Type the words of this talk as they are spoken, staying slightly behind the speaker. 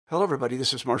Hello, everybody.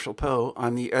 This is Marshall Poe.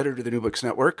 I'm the editor of the New Books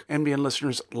Network. NBN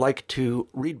listeners like to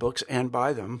read books and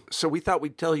buy them. So we thought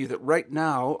we'd tell you that right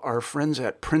now, our friends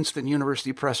at Princeton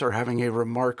University Press are having a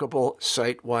remarkable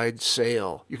site-wide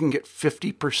sale. You can get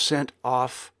 50%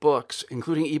 off books,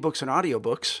 including ebooks and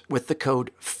audiobooks, with the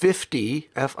code 50,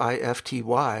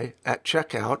 F-I-F-T-Y, at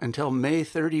checkout until May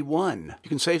 31. You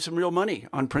can save some real money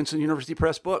on Princeton University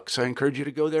Press books. I encourage you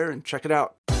to go there and check it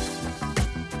out.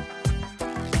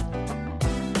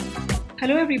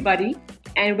 Hello, everybody,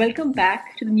 and welcome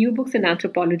back to the New Books in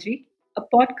Anthropology, a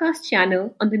podcast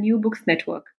channel on the New Books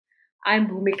Network. I'm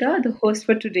Bhumika, the host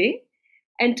for today,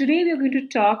 and today we're going to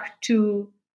talk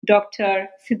to Dr.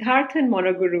 Siddharthan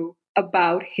Monaguru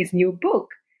about his new book,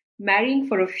 Marrying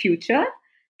for a Future,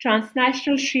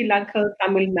 Transnational Sri Lankan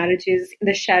Tamil Marriages in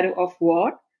the Shadow of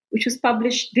War, which was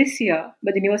published this year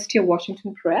by the University of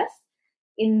Washington Press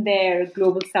in their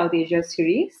Global South Asia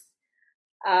series.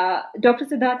 Dr.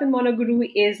 Siddharthan Monaguru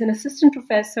is an assistant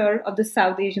professor of the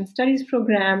South Asian Studies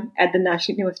program at the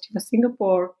National University of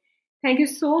Singapore. Thank you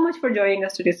so much for joining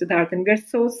us today, Siddharthan.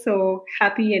 We're so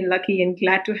happy and lucky and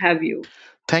glad to have you.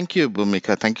 Thank you,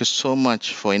 Bhumika. Thank you so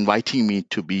much for inviting me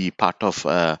to be part of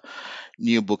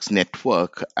New Books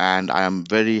Network. And I am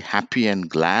very happy and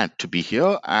glad to be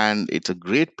here. And it's a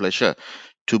great pleasure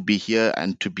to be here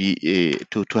and to be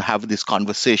to have this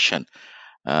conversation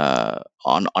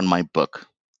on my book.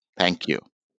 Thank you.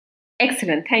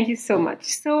 Excellent. Thank you so much.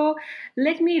 So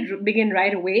let me begin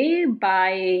right away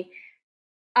by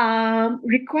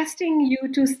requesting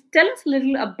you to tell us a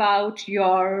little about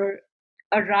your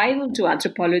arrival to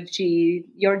anthropology,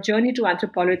 your journey to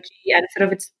anthropology, and sort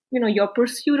of its, your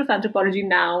pursuit of anthropology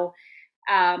now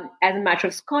as a matter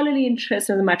of scholarly interest,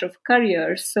 as a matter of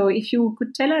career. So if you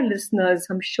could tell our listeners,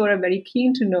 I'm sure are very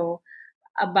keen to know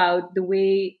about the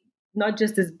way not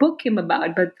just this book came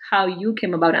about, but how you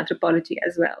came about anthropology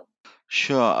as well.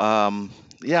 Sure.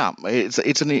 Yeah,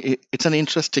 it's an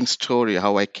interesting story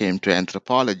how I came to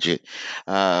anthropology,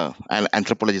 and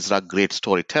anthropologists are great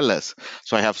storytellers.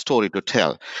 So I have story to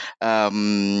tell.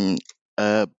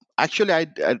 Actually,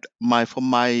 for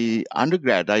my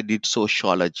undergrad I did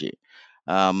sociology,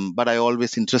 but I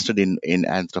always interested in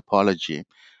anthropology.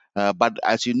 But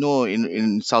as you know,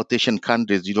 in South Asian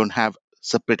countries, you don't have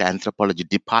separate anthropology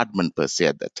department per se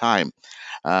at that time.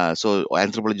 So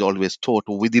anthropology always taught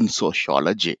within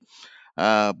sociology,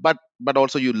 but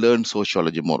also you learn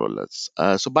sociology more or less.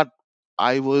 But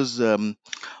I was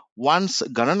once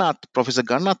Professor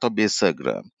Gananath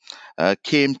Obesagra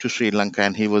came to Sri Lanka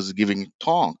and he was giving a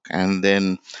talk, and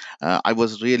then I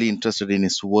was really interested in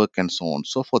his work and so on and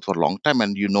so forth for a long time.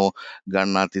 And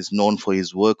Gananath is known for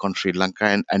his work on Sri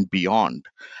Lanka and beyond.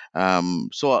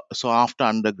 So after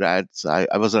undergrads,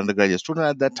 I was an undergraduate student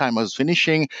at that time. I was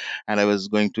finishing and I was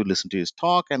going to listen to his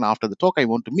talk, and after the talk I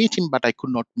want to meet him, but I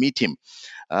could not meet him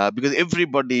because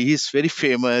he's very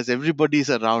famous, everybody is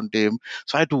around him.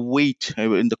 So I had to wait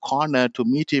in the corner to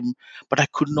meet him, but I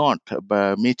could not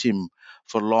meet him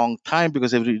for a long time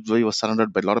because everybody was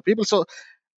surrounded by a lot of people. So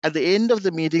at the end of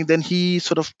the meeting, then he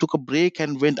sort of took a break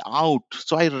and went out.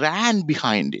 So I ran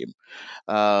behind him.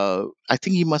 I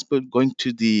think he must be going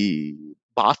to the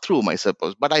bathroom, I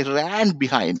suppose, but I ran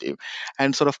behind him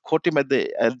and sort of caught him at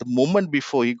the moment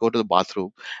before he go to the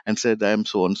bathroom and said, "I am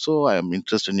so and so. I am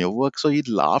interested in your work." So he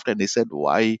laughed and he said,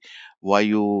 "Why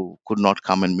you could not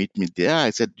come and meet me there?" I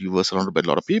said, "You were surrounded by a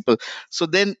lot of people." So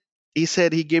then he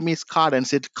said, he gave me his card and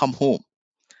said, "Come home."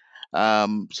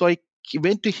 So I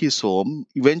went to his home.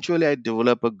 Eventually, I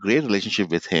developed a great relationship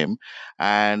with him,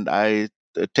 and I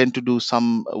tend to do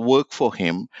some work for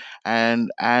him,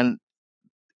 and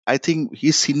I think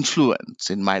his influence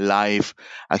in my life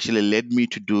actually led me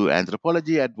to do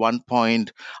anthropology. At one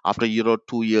point, after a year or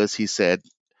 2 years, he said,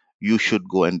 "You should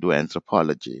go and do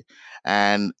anthropology,"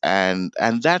 and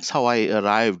that's how I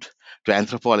arrived to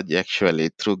anthropology, actually,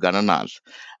 through Gananath.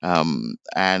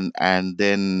 And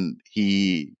then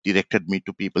he directed me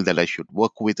to people that I should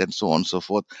work with and so on and so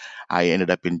forth. I ended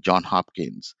up in John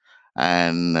Hopkins.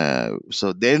 And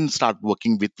so then start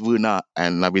working with Vuna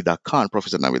and Navida Khan,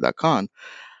 Professor Navida Khan,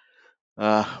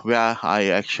 where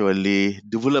I actually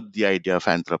developed the idea of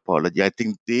anthropology. I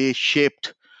think they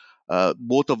shaped,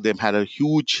 both of them had a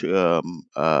huge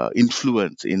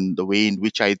influence in the way in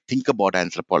which I think about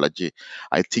anthropology.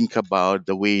 I think about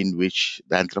the way in which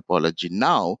the anthropology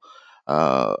now,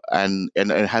 and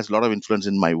it has a lot of influence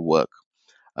in my work.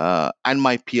 And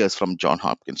my peers from John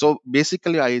Hopkins. So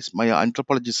basically, my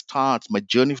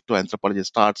journey to anthropology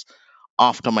starts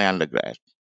after my undergrad.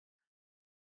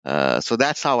 So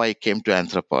that's how I came to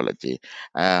anthropology.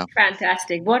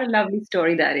 Fantastic. What a lovely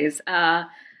story that is.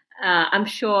 I'm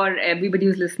sure everybody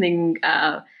who's listening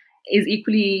is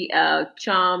equally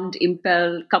charmed,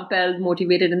 impelled, compelled,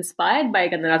 motivated, inspired by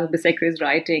Gandharnath Bisekre's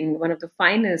writing, one of the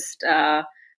finest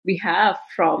we have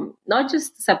from not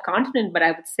just the subcontinent, but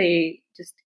I would say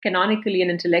just canonically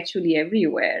and intellectually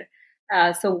everywhere.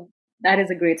 So that is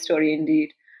a great story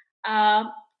indeed. Uh,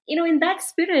 in that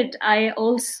spirit, I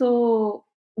also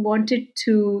wanted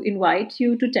to invite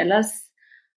you to tell us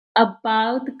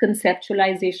about the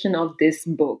conceptualization of this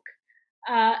book.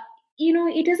 Uh,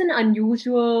 it is an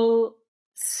unusual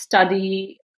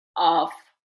study of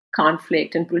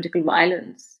conflict and political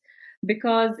violence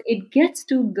because it gets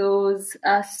to those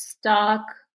stark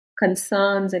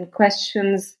concerns and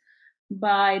questions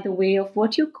by the way of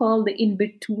what you call the in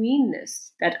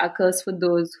betweenness that occurs for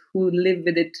those who live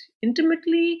with it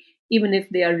intimately, even if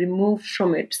they are removed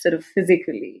from it sort of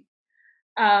physically.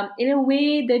 In a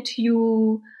way that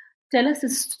you tell us a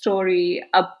story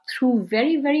up through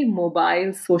very, very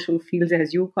mobile social fields,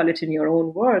 as you call it in your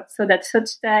own words, so that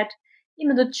such that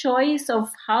the choice of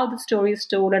how the story is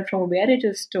told and from where it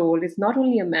is told is not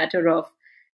only a matter of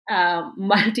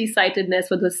multi-sidedness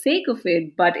for the sake of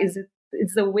it, but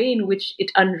it's the way in which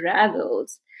it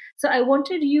unravels. So I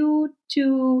wanted you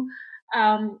to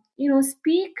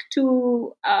speak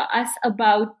to us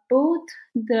about both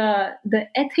the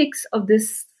ethics of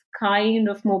this kind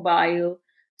of mobile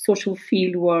social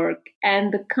field work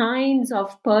and the kinds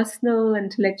of personal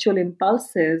intellectual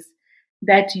impulses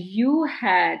that you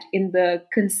had in the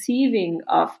conceiving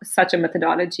of such a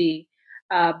methodology,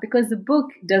 because the book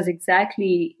does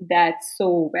exactly that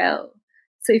so well.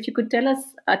 So, if you could tell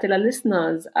our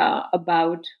listeners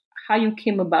about how you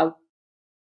came about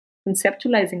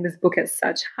conceptualizing this book as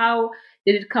such, how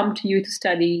did it come to you to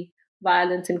study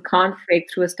violence and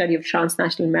conflict through a study of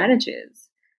transnational marriages?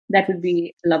 That would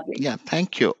be lovely. Yeah,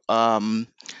 thank you.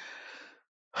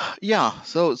 Yeah,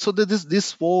 so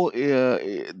this war,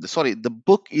 sorry, the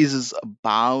book is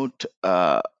about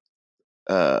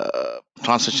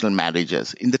transnational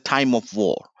marriages in the time of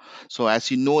war. So as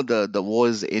you know, the war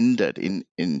is ended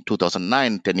in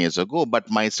 2009, 10 years ago, but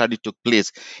my study took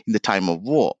place in the time of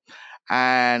war.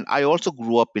 And I also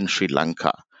grew up in Sri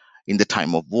Lanka in the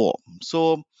time of war.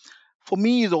 So for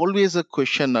me, it's always a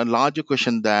question, a larger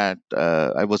question that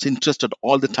I was interested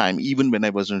all the time, even when I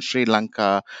was in Sri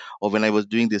Lanka or when I was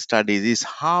doing the studies, is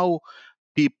how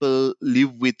people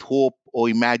live with hope or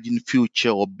imagine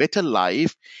future or better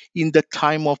life in the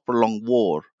time of prolonged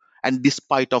war and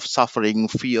despite of suffering,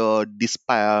 fear,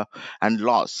 despair, and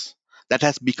loss that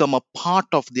has become a part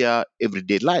of their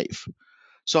everyday life.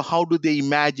 So how do they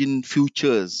imagine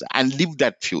futures and live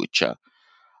that future?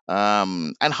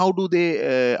 And how do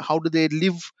they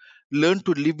learn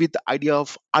to live with the idea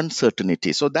of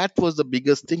uncertainty? So that was the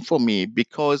biggest thing for me,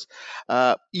 because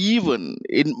even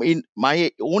in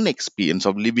my own experience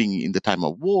of living in the time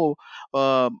of war,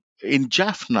 in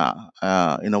Jaffna,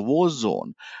 in a war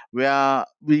zone, where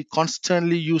we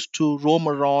constantly used to roam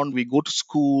around, we go to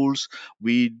schools,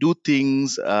 we do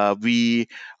things, we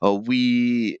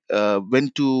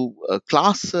went to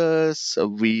classes,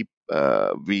 we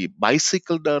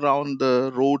bicycled around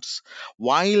the roads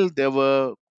while there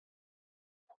were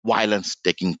violence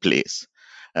taking place.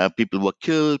 People were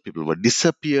killed, people were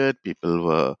disappeared, people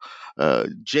were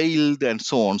jailed, and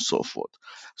so on and so forth.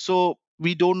 So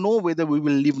we don't know whether we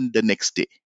will live the next day,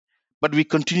 but we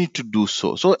continue to do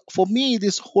so. So for me,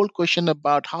 this whole question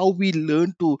about how we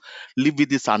learn to live with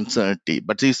this uncertainty,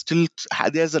 but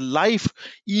there's a life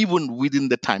even within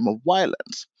the time of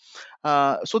violence.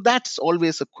 So that's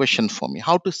always a question for me,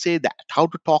 how to say that, how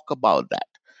to talk about that.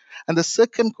 And the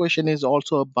second question is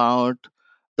also about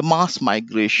the mass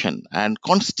migration, and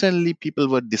constantly people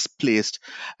were displaced,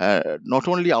 not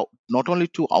only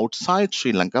to outside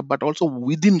Sri Lanka but also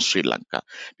within Sri Lanka.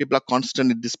 People are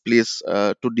constantly displaced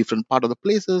to different part of the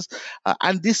places,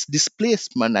 and this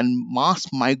displacement and mass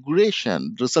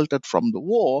migration resulted from the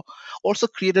war also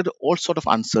created all sort of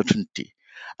uncertainty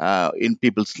in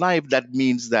people's life. That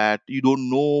means that you don't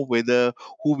know whether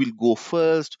who will go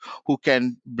first, who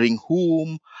can bring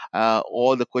whom,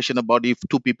 or the question about if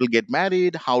two people get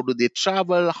married, how do they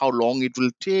travel, how long it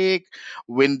will take,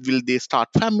 when will they start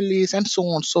families, and so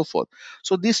on and so forth.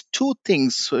 So these two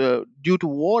things, due to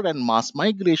war and mass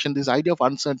migration, this idea of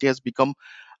uncertainty has become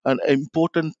an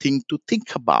important thing to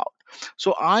think about.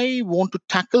 So I want to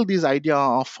tackle this idea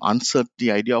of uncertainty,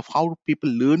 idea of how people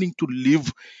learning to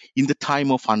live in the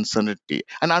time of uncertainty.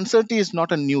 And uncertainty is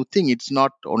not a new thing. It's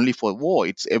not only for war.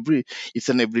 It's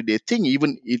an everyday thing.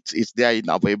 Even it's there in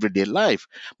our everyday life.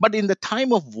 But in the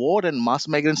time of war and mass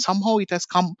migration, somehow it has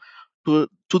come to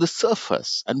the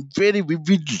surface and very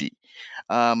vividly.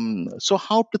 So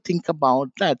how to think about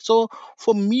that? So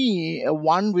for me,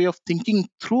 one way of thinking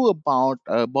through about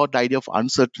the idea of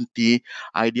uncertainty,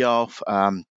 idea of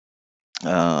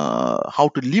how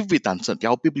to live with uncertainty,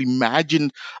 how people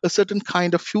imagine a certain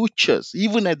kind of futures,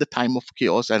 even at the time of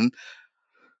chaos and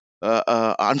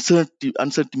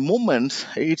uncertainty moments.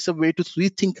 It's a way to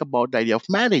rethink about the idea of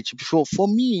marriage. For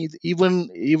me, even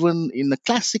in the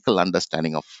classical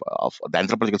understanding of the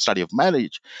anthropological study of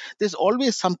marriage, there's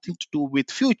always something to do with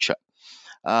future.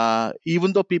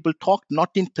 Even though people talked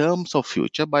not in terms of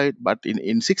future, but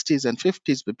in 60s and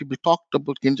 50s, people talked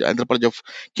about anthropology of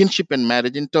kinship and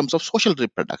marriage in terms of social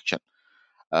reproduction.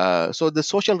 So the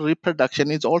social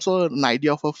reproduction is also an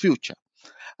idea of a future.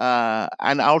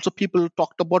 And also people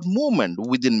talked about movement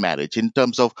within marriage in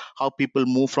terms of how people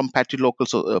move from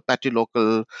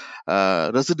patrilocal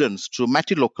residence to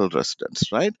matrilocal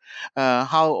residence, right?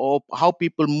 How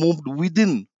people moved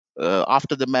within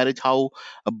after the marriage, how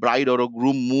a bride or a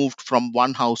groom moved from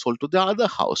one household to the other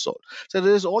household. So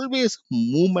there is always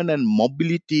movement and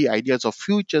mobility ideas of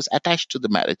futures attached to the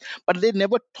marriage, but they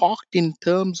never talked in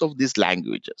terms of these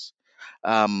languages.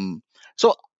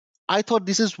 So I thought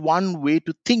this is one way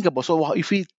to think about. So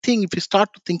if we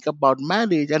start to think about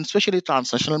marriage, and especially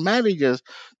transnational marriages,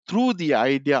 through the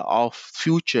idea of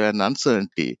future and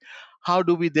uncertainty, how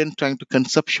do we then trying to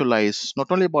conceptualize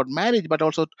not only about marriage but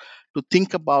also to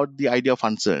think about the idea of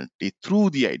uncertainty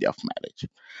through the idea of marriage?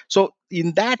 So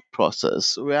in that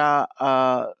process, where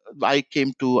I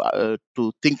came to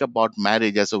think about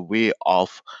marriage as a way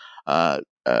of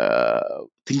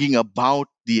thinking about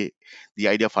the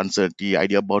idea of uncertainty,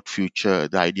 idea about future,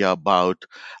 the idea about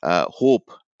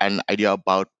hope, and idea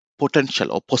about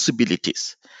potential or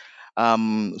possibilities.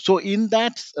 So in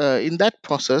that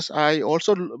process, I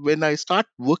also, when I start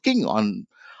working on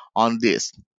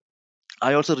this,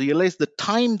 I also realized the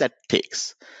time that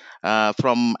takes.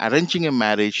 From arranging a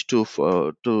marriage to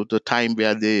the time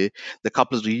where the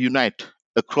couples reunite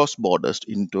across borders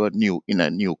in a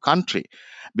new country,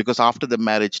 because after the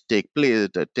marriage take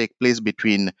place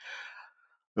between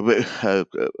a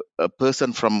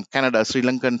person from Canada, Sri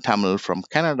Lankan Tamil from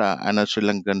Canada, and a Sri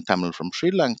Lankan Tamil from Sri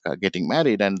Lanka getting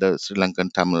married, and the Sri Lankan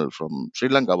Tamil from Sri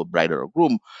Lanka, a bride or a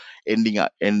groom, ending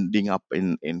up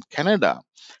in Canada,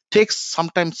 takes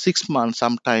sometimes 6 months,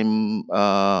 sometime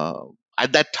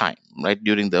at that time, right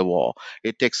during the war,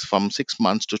 it takes from 6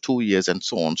 months to 2 years, and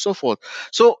so on and so forth.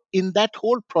 So in that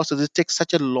whole process, it takes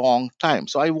such a long time.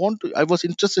 So I was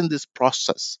interested in this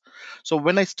process. So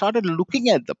when I started looking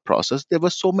at the process, there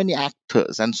were so many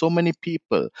actors and so many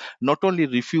people, not only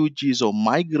refugees or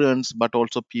migrants, but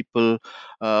also people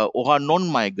who are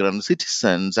non-migrant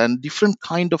citizens, and different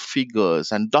kind of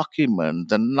figures and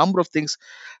documents and number of things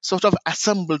sort of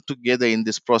assembled together in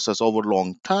this process over a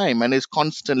long time, and is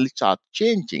constantly start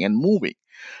changing and moving.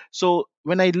 So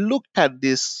when I looked at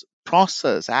this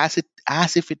process as it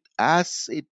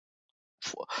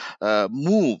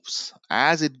moves,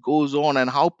 as it goes on, and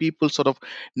how people sort of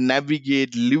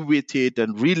navigate, live with it,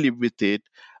 and relive with it,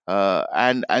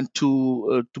 and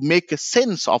to make a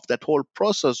sense of that whole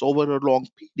process over a long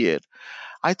period,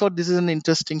 I thought this is an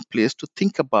interesting place to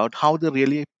think about how the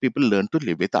really people learn to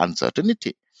live with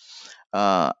uncertainty,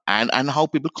 and how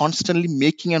people constantly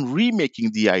making and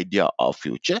remaking the idea of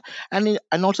future, and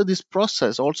also this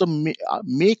process also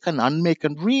make and unmake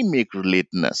and remake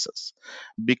relatednesses,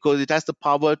 because it has the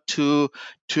power to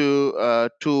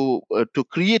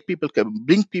create people, can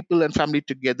bring people and family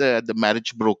together at the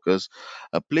marriage brokers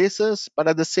places. But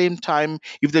at the same time,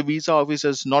 if the visa officer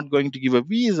is not going to give a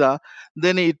visa,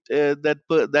 then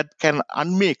that can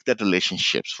unmake that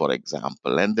relationships, for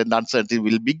example, and then uncertainty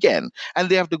will begin, and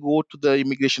they have to go to the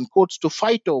immigration courts to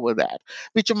fight over that,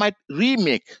 which might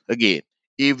remake again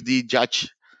if the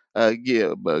judge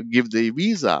give the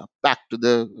visa back to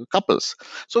the couples.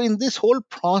 So in this whole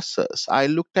process, I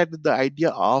looked at the idea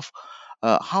of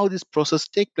how this process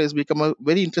take place, become a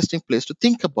very interesting place to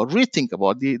think about, rethink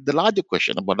about the larger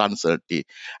question about uncertainty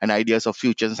and ideas of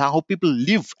future, and how people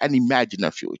live and imagine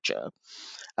a future.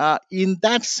 In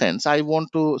that sense, I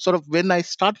want to sort of, when I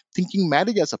start thinking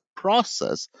marriage as a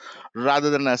process rather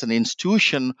than as an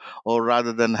institution, or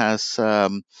rather than as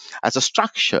a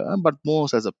structure, but more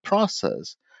as a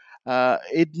process,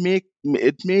 it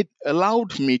made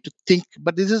allowed me to think,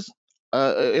 but this is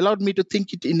allowed me to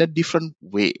think it in a different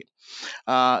way.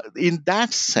 In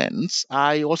that sense,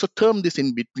 I also term this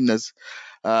in between as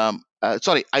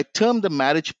I term the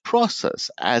marriage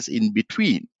process as in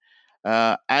between,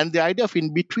 And the idea of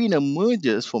in between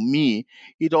emerges for me.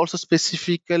 It also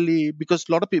specifically because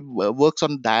a lot of people works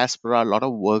on diaspora, a lot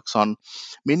of works on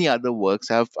many other works.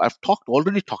 I've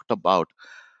already talked about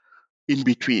in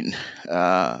between,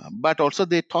 but also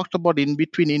they talked about in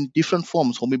between in different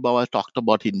forms. Homi Bhabha talked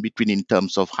about in between in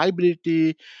terms of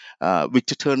hybridity,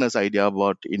 Victor Turner's idea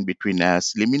about in between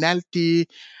as liminality,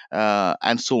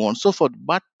 and so on and so forth.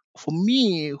 But for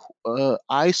me,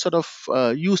 I sort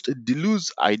of used a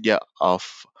Deleuze idea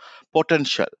of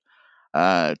potential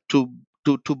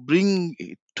to bring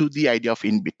to the idea of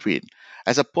in between.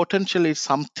 As a potential is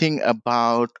something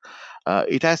about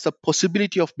it has the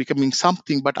possibility of becoming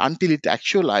something, but until it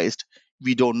actualized,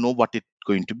 we don't know what it's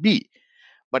going to be.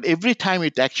 But every time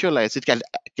it actualizes,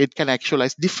 it can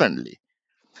actualize differently.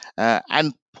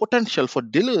 And potential for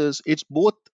Deleuze, it's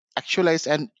both actualized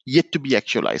and yet to be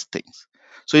actualized things.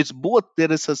 So it's both,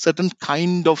 there is a certain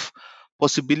kind of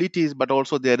possibilities, but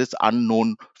also there is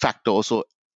unknown factor also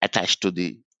attached to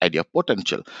the idea of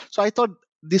potential. So I thought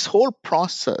this whole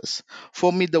process,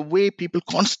 for me, the way people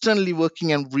constantly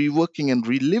working and reworking and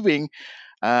reliving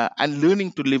and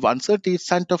learning to live uncertainty is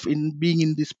kind of in being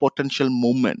in this potential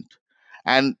moment.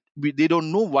 And they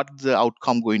don't know what the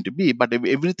outcome going to be, but if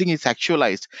everything is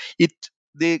actualized, it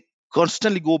they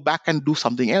constantly go back and do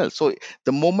something else. So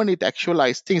the moment it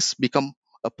actualized, things become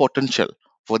a potential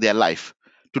for their life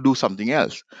to do something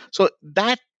else. So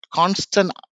that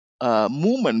constant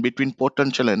movement between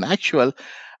potential and actual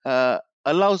uh,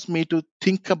 allows me to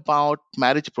think about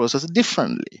marriage process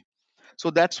differently. So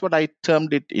that's what I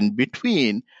termed it in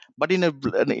between, but in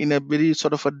a very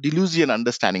sort of a Deleuzian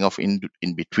understanding of in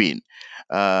between,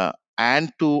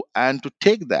 and to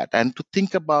take that and to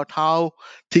think about how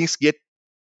things get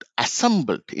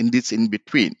assembled in this in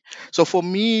between. So for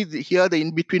me, here the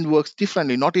in between works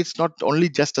differently. It's not only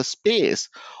just a space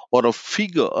or a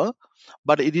figure,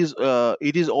 but it is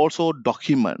also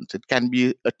documents. It can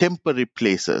be a temporary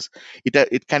places.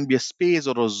 It can be a space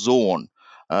or a zone.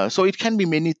 So it can be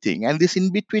many things, and this in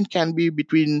between can be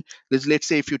between. Let's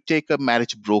say if you take a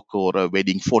marriage broker or a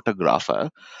wedding photographer,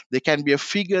 there can be a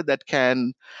figure that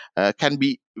can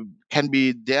be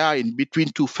there in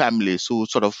between two families who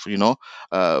sort of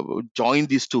join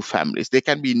these two families. They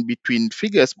can be in between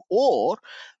figures, or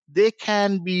they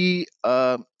can be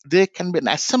uh, they can be an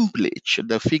assemblage.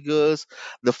 The figures,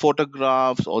 the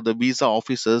photographs, or the visa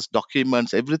officers,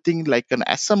 documents, everything like an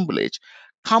assemblage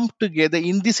come together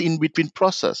in this in between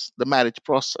process, the marriage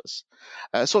process.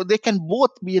 So they can both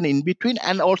be an in between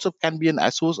and also can be an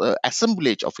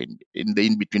assemblage of in the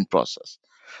in between process.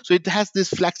 So it has this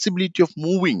flexibility of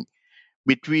moving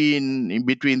between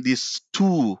these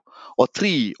two or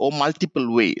three or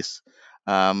multiple ways.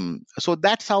 So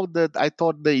that's how I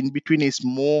thought the in between is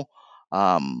more.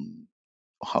 How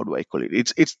do I call it?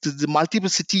 It's the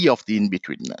multiplicity of the in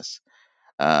betweenness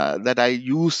that I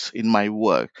use in my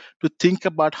work to think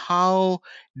about how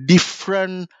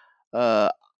different uh,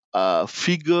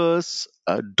 figures,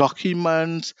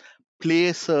 documents,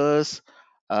 places,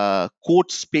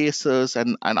 code spaces,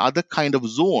 and other kind of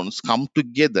zones come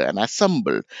together and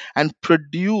assemble and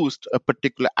produced a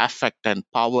particular affect and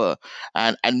power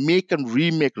and make and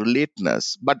remake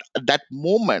relateness. But at that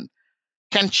moment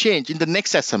can change in the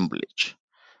next assemblage.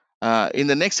 In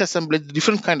the next assembly,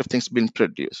 different kind of things being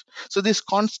produced. So this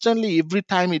constantly, every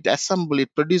time it assemble,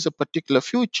 it produce a particular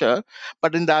future,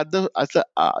 but in the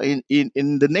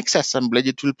in the next assemblage,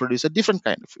 it will produce a different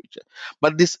kind of future.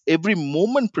 But this every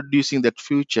moment producing that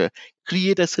future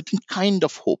create a certain kind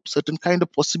of hope, certain kind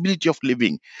of possibility of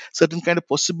living, certain kind of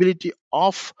possibility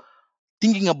of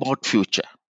thinking about future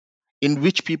in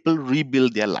which people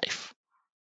rebuild their life.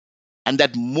 And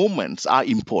that moments are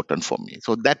important for me.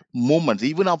 So that moments,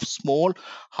 even of small,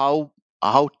 how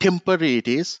temporary it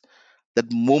is,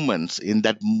 that moments in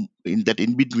that in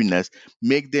betweenness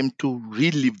make them to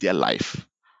relive their life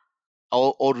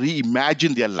or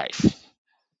reimagine their life.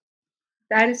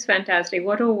 That is fantastic.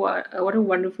 What a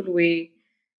wonderful way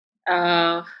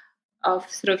uh, of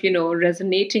sort of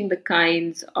resonating the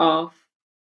kinds of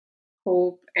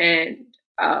hope and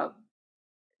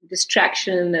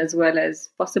distraction as well as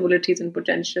possibilities and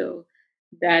potential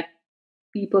that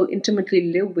people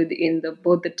intimately live within the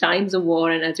both the times of war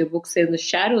and, as your book says, the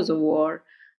shadows of war.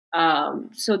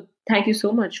 So thank you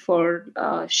so much for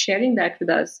sharing that with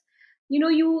us.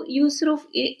 You sort of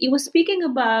you were speaking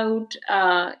about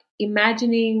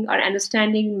imagining or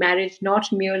understanding marriage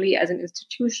not merely as an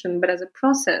institution but as a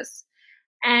process,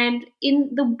 and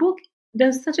in the book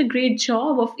does such a great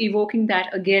job of evoking that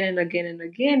again and again and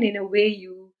again. In a way,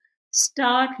 you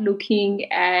start looking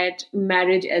at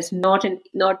marriage as not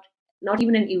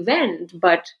even an event,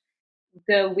 but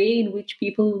the way in which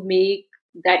people make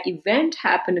that event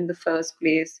happen in the first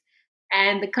place,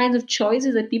 and the kinds of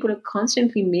choices that people are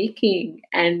constantly making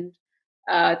and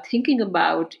thinking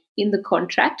about in the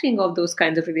contracting of those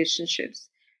kinds of relationships.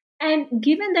 And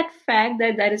given that fact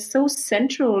that that is so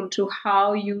central to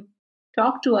how you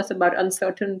talk to us about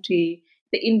uncertainty,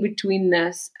 the in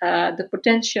betweenness, the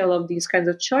potential of these kinds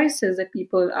of choices that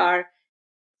people are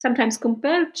sometimes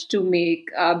compelled to make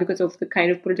because of the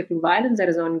kind of political violence that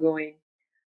is ongoing.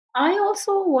 I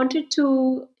also wanted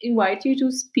to invite you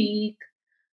to speak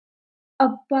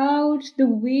about the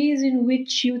ways in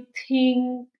which you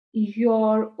think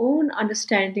your own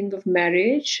understanding of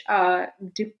marriage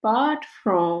depart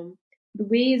from the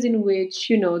ways in which,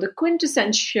 the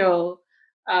quintessential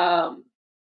um,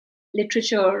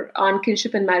 literature on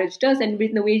kinship and marriage does, and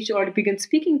in the ways you already begin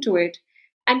speaking to it,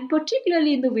 and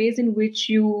particularly in the ways in which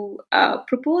you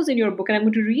propose in your book. And I'm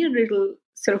going to read a little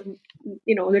sort of,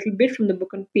 a little bit from the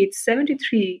book on page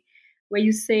 73, where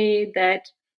you say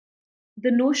that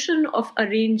the notion of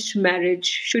arranged marriage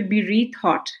should be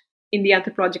rethought in the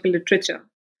anthropological literature.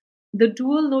 The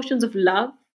dual notions of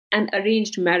love and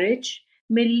arranged marriage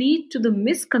may lead to the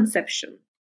misconception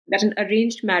that an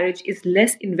arranged marriage is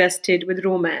less invested with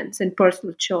romance and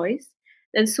personal choice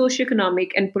than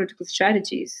socioeconomic and political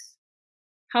strategies.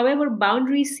 However,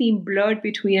 boundaries seem blurred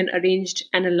between an arranged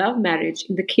and a love marriage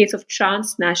in the case of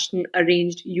transnational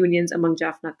arranged unions among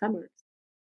Jaffna Tamils.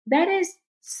 That is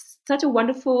such a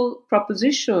wonderful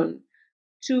proposition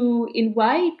to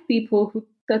invite people who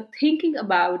are thinking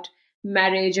about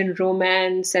marriage and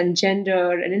romance and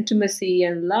gender and intimacy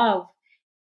and love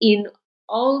in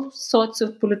all sorts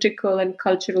of political and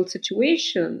cultural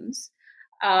situations.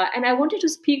 And I wanted to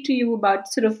speak to you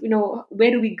about sort of,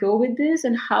 where do we go with this,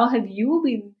 and how have you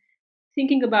been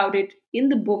thinking about it in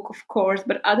the book, of course,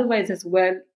 but otherwise as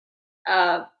well.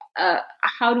 Uh,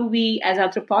 how do we, as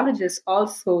anthropologists,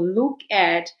 also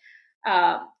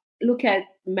uh, look at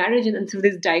marriage and sort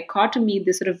of this dichotomy,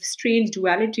 this sort of strange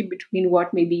duality between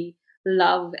what may be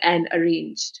love and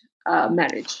arranged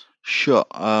marriage? Sure.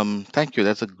 Thank you.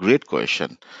 That's a great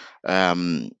question.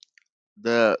 Um,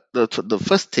 the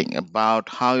first thing about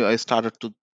how I started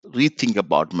to rethink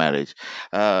about marriage,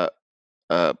 uh,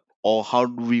 uh, or how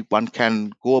do we one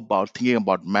can go about thinking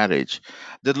about marriage.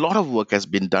 There's a lot of work has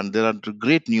been done. There are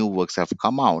great new works have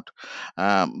come out,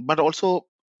 but also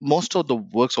most of the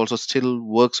works also still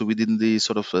works within the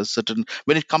sort of a certain,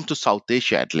 when it comes to South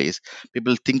Asia at least,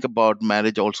 people think about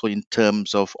marriage also in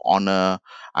terms of honor,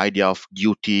 idea of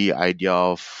duty, idea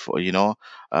of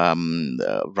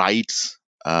rights,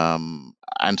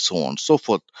 and so on and so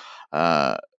forth,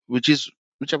 uh, which is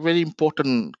which are very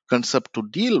important concept to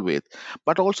deal with.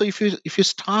 But also if you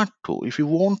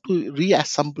want to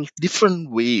reassemble different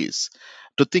ways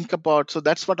to think about, so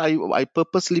that's what I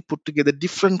purposely put together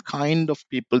different kind of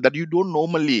people that you don't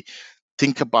normally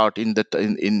think about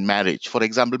in marriage. For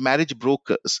example, marriage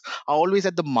brokers are always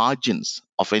at the margins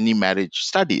of any marriage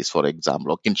studies, for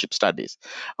example, or kinship studies,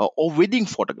 or wedding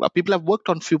photograph. Few people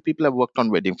have worked on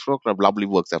wedding photograph. Lovely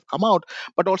works have come out,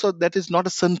 but also that is not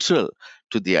a central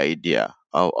to the idea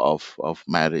of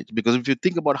marriage. Because if you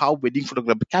think about how wedding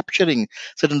photograph capturing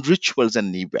certain rituals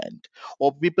and event,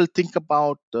 or people think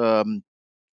about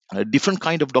different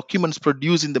kind of documents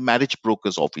produced in the marriage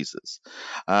brokers offices,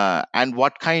 and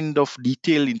what kind of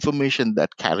detailed information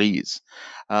that carries,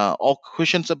 or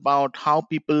questions about how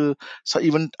people so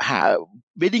even have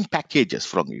wedding packages,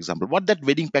 for example, what that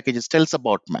wedding packages tells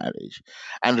about marriage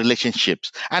and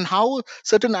relationships, and how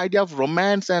certain idea of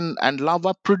romance and love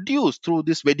are produced through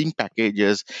these wedding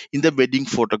packages in the wedding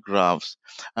photographs,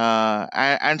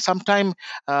 and sometimes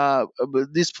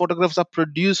these photographs are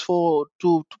produced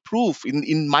to prove,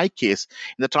 in my case,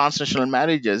 in the transnational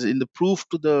marriages, in the proof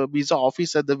to the visa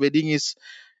officer the wedding is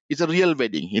it's a real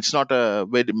wedding. It's not a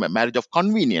marriage of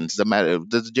convenience.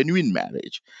 The genuine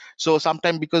marriage. So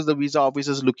sometimes because the visa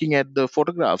officer is looking at the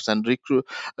photographs and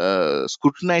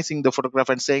scrutinizing the photograph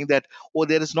and saying that, oh,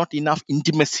 there is not enough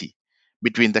intimacy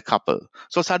between the couple.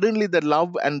 So suddenly the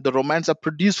love and the romance are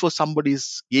produced for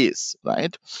somebody's gaze,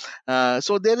 right?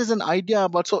 So there is an idea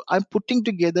about. So I'm putting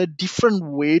together different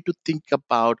way to think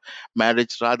about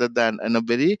marriage rather than in a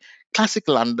very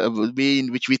classical way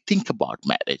in which we think about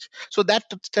marriage. So that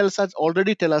tells us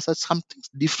something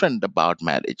different about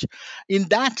marriage. In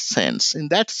that sense, in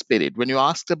that spirit, when you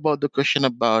asked about the question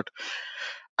about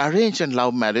arranged and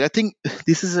love marriage, I think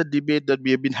this is a debate that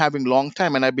we have been having long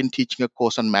time, and I've been teaching a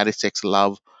course on marriage, sex,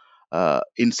 love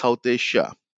in South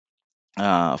Asia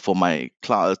for my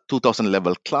class 2000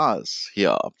 level class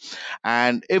here.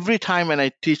 And every time when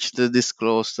I teach this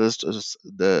course,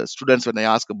 the students, when I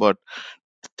ask about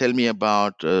tell me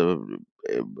about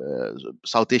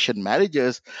South Asian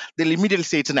marriages, they'll immediately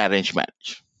say it's an arranged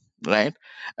marriage, right?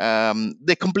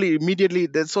 They completely immediately.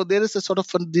 So there is a sort of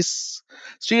this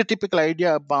stereotypical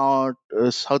idea about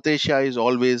South Asia is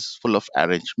always full of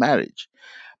arranged marriage,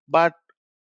 but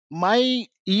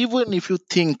even if you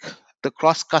think the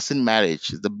cross cousin marriage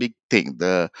is the big thing,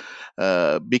 the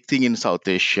big thing in South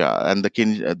Asia, and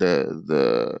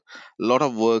the lot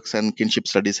of works and kinship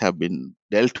studies have been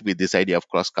dealt with this idea of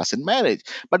cross cousin marriage.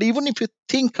 But even if you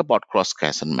think about cross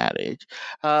cousin marriage,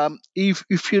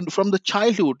 if you from the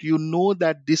childhood you know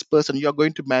that this person, you are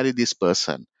going to marry this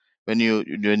person when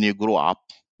you grow up,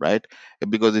 right?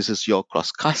 Because this is your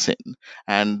cross cousin,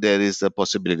 and there is a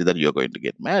possibility that you're going to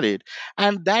get married,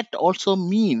 and that also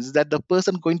means that the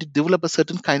person going to develop a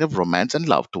certain kind of romance and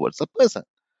love towards the person,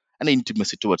 and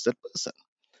intimacy towards that person.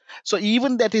 So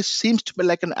even that is seems to be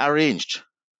like an arranged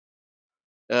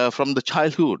from the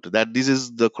childhood, that this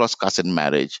is the cross cousin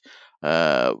marriage.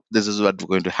 This is what's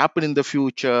going to happen in the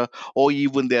future, or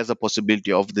even there's a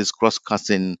possibility of this cross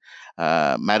cousin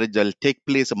marriage that will take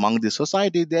place among the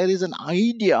society. There is an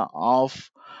idea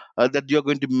of that you're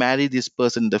going to marry this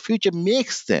person in the future,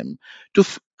 makes them to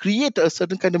create a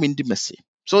certain kind of intimacy.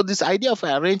 So this idea of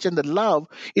arrange and the love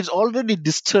is already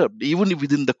disturbed even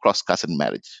within the cross cousin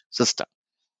marriage system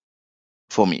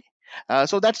for me.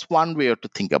 So that's one way to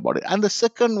think about it. And the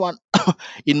second one,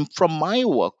 in from my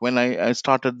work, when I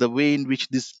started the way in which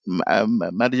these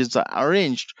marriages are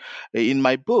arranged in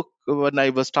my book, when I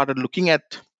was started looking at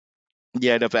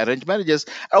the idea of arranged marriages,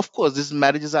 of course, these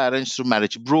marriages are arranged through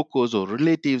marriage brokers or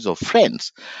relatives or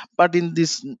friends. But in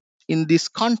this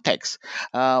context,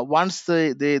 once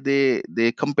they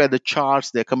compare the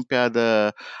charts, they compare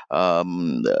the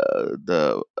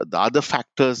other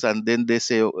factors, and then they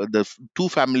say two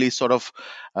families sort of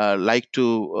like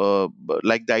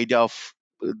the idea of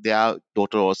their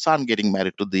daughter or son getting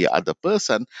married to the other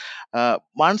person.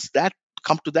 Once that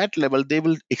come to that level, they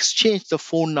will exchange the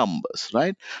phone numbers,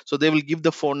 right? So they will give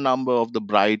the phone number of the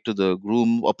bride to the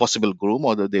groom or possible groom,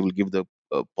 or they will give the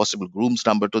possible groom's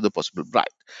number to the possible bride,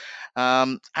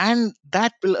 and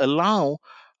that will allow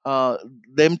uh,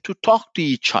 them to talk to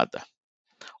each other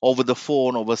over the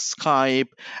phone, over Skype,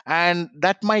 and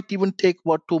that might even take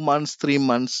 2 months, 3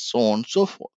 months, so on and so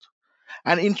forth.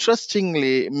 And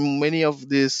interestingly, many of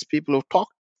these people who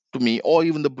talked to me, or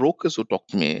even the brokers who talked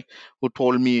to me, who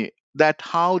told me that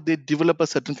how they develop a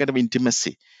certain kind of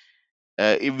intimacy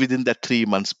within that 3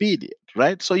 months period,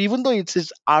 right? So even though it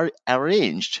is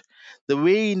arranged, the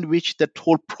way in which that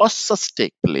whole process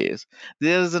take place,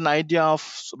 there is an idea of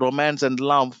romance and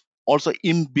love also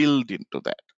inbuilt into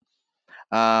that.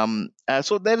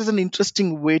 So there is an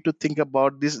interesting way to think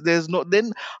about this. There's no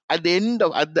then at the end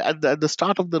of at the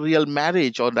start of the real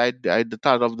marriage, or at the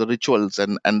start of the rituals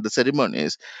and the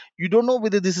ceremonies, you don't know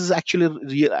whether this is actually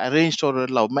real arranged or a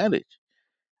love marriage,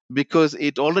 because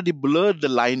it already blurred the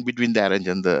line between the arranged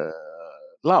and the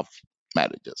love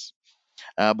marriages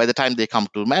by the time they come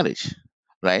to marriage,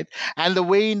 right? And the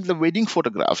way in the wedding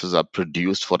photographs are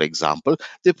produced, for example,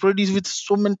 they produce with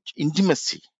so much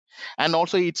intimacy. And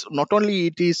also, it's not only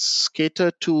it is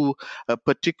catered to a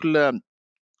particular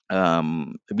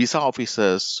visa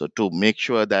officers to make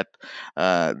sure that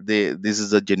this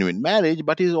is a genuine marriage,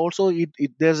 but is also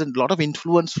there's a lot of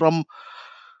influence from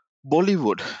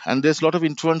Bollywood, and there's a lot of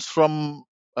influence from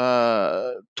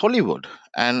Tollywood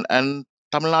and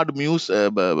Tamil Nadu music,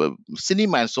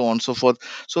 cinema, and so on and so forth.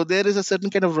 So there is a certain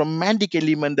kind of romantic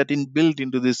element that is built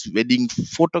into this wedding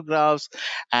photographs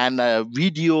and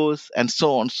videos and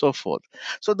so on and so forth.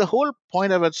 So the whole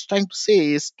point I was trying to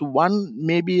say is to one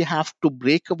maybe have to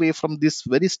break away from this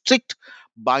very strict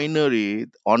binary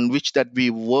on which that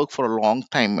we work for a long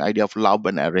time, idea of love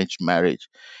and arranged marriage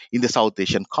in the South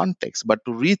Asian context, but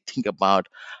to rethink about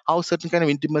how certain kind of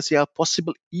intimacy are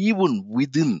possible even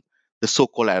within the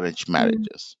so-called arranged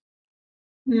marriages.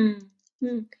 Hmm.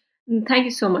 Hmm. Thank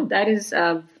you so much. That is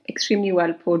extremely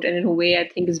well put, and in a way, I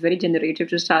think is very generative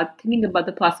to start thinking about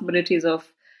the possibilities of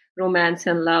romance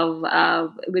and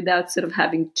love without sort of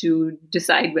having to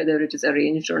decide whether it is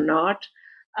arranged or not.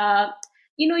 Uh,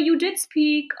 you did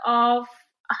speak of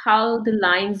how the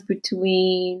lines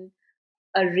between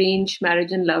arranged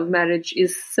marriage and love marriage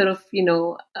is sort of,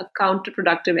 a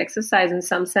counterproductive exercise in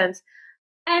some sense.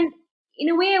 And in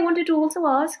a way, I wanted to also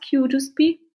ask you to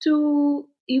speak to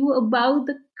you about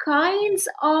the kinds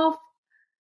of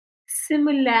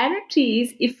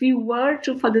similarities if we were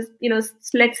to, for this,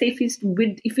 let's say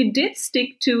if we did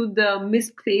stick to the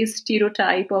misplaced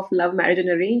stereotype of love marriage and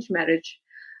arranged marriage,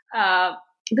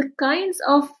 the kinds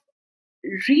of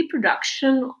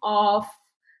reproduction of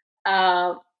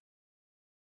uh,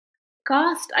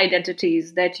 caste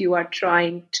identities that you are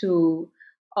trying to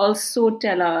also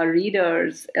tell our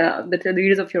readers, the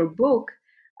readers of your book,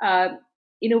 uh,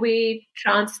 in a way,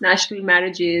 transnational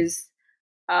marriages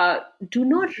uh, do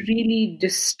not really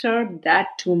disturb that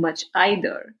too much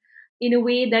either. In a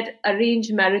way that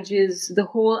arranged marriages, the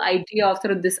whole idea of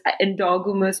sort of this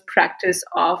endogamous practice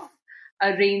of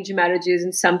arranged marriages,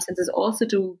 in some senses, also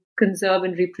to conserve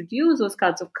and reproduce those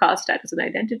kinds of caste status and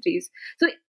identities. So,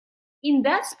 in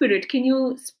that spirit, can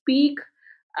you speak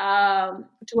to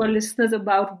our listeners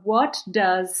about what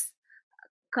does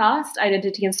caste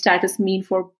identity and status mean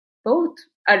for both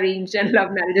arranged and love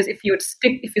marriages, if you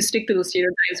stick to those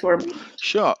stereotypes for a moment?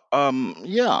 Sure.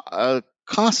 Yeah.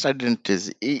 Caste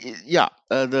identities. Yeah.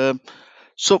 The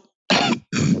so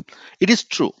it is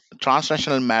true.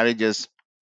 Transnational marriages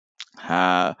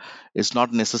is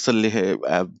not necessarily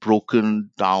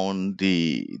broken down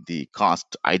the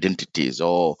caste identities,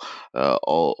 or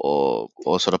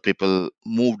sort of people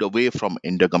moved away from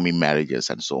endogamy marriages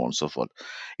and so on and so forth.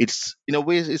 It's in a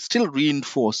way it still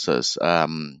reinforces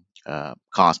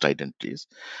caste identities,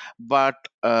 but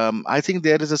I think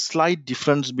there is a slight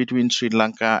difference between Sri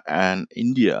Lanka and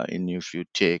India in if you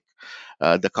take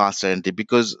the caste identity,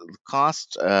 because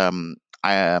caste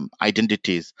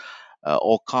identities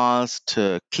or caste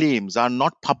claims are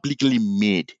not publicly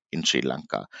made in Sri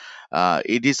Lanka.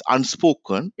 It is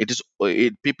unspoken.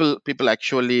 People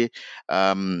actually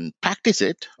practice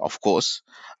it, of course,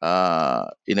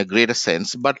 in a greater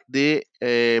sense, but they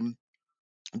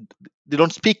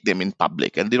don't speak them in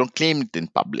public and they don't claim it in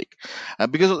public,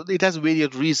 because it has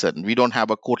various reasons. We don't have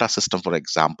a quota system, for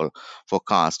example, for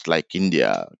caste like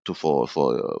India to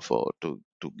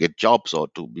get jobs or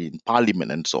to be in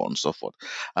parliament and so on and so forth.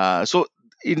 So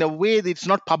in a way it's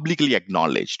not publicly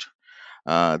acknowledged,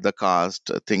 the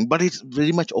caste thing, but it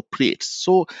very much operates.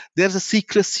 So there's a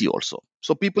secrecy also.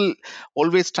 So people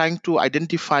always trying to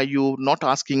identify you, not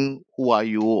asking who are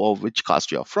you or which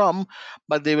caste you are from,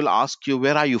 but they will ask you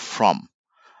where are you from.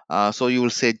 So you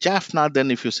will say Jaffna.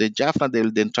 Then if you say Jaffna, they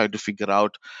will then try to figure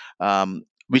out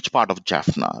which part of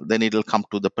Jaffna. Then it will come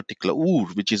to the particular Ur,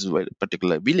 which is a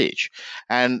particular village.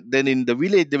 And then in the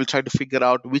village, they will try to figure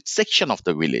out which section of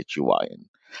the village you are in.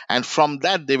 And from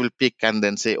that, they will pick and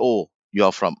then say, oh, you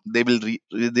are from. They'll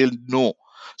know.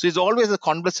 So it's always a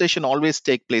conversation always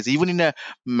take place, even in a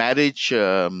marriage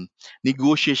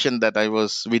negotiation that I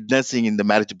was witnessing in the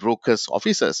marriage brokers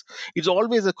offices. It's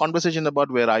always a conversation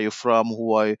about where are you from,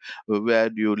 where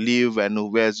do you live,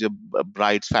 and where's your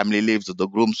bride's family lives, or the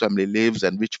groom's family lives,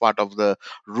 and which part of the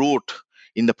road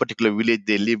in the particular village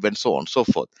they live, and so on and so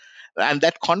forth. And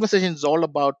that conversation is all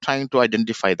about trying to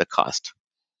identify the caste.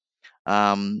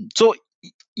 So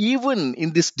even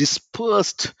in this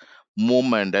dispersed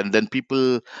moment, and then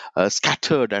people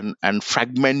scattered and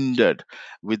fragmented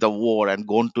with the war and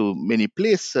gone to many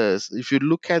places, if you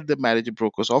look at the marriage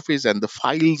broker's office and the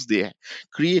files they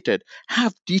created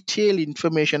have detailed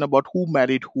information about who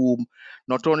married whom,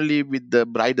 not only with the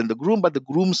bride and the groom, but the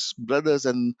groom's brothers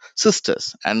and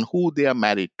sisters, and who they are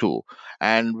married to,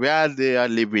 and where they are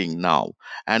living now,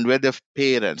 and where their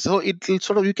parents. So it will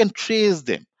sort of, you can trace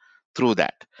them through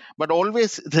that. But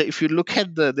always if you look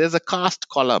at there's a caste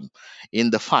column in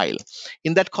the file.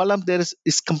 In that column there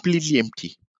is completely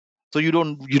empty. So you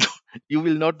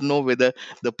will not know whether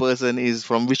the person is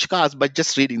from which caste by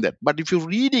just reading that. But if you're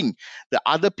reading the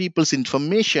other people's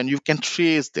information, you can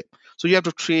trace them. So you have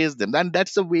to trace them, and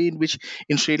that's the way in which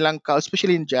in Sri Lanka,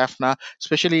 especially in Jaffna,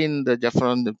 especially in the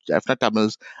Jaffna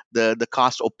Tamils, the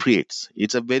caste operates.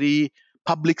 It's a very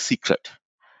public secret.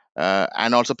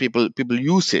 And also people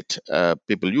use it.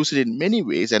 People use it in many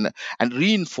ways and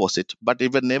reinforce it, but they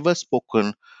were never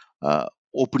spoken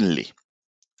openly.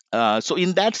 So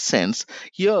in that sense,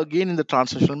 here again in the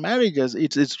transnational marriages,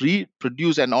 it's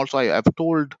reproduced. And also I've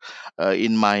told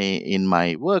in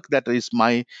my work that is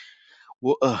my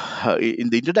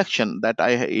in the introduction that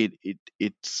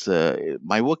it's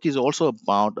my work is also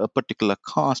about a particular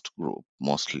caste group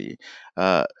mostly,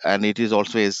 and it is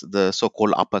always the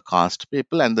so-called upper caste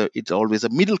people, and it's always a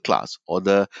middle class or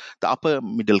the upper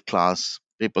middle class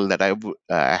people that I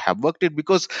have worked with,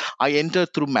 because I enter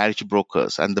through marriage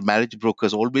brokers, and the marriage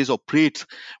brokers always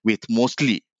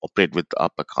mostly operate with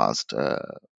upper caste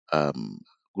um,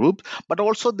 group. But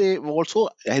also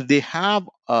they have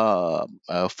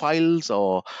files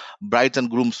or brides and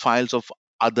grooms files of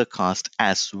other caste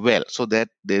as well, so that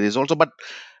there is also, but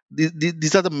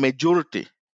these are the majority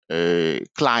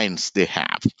clients they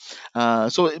have.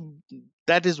 So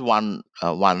that is one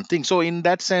thing. So in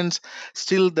that sense,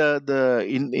 still the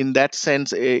in that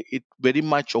sense, it very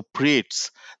much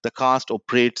operates, the caste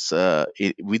operates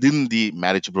within the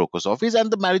marriage brokers office, and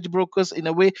the marriage brokers in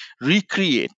a way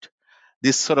recreate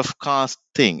this sort of caste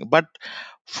thing. But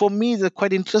for me, the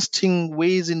quite interesting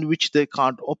ways in which they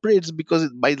can't operate, because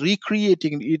by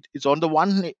recreating it, it's on the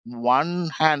one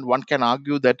hand, one can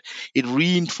argue that it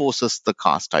reinforces the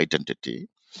caste identity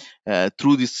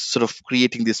through this sort of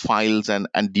creating these files and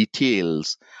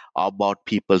details about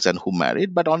peoples and who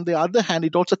married. But on the other hand,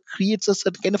 it also creates a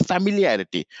certain kind of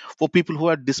familiarity for people who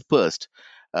are dispersed,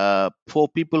 for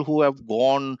people who have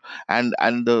gone and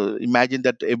imagine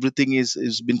that everything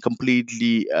is been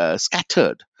completely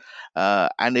scattered,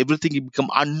 and everything become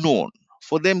unknown.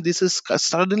 For them, this is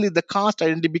suddenly the caste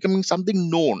identity becoming something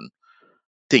known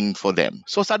thing for them.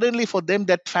 So suddenly for them,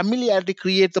 that familiarity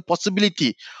creates the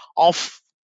possibility of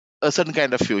a certain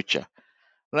kind of future.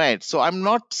 Right. So I'm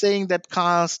not saying that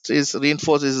caste is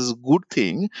reinforces is a good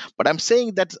thing, but I'm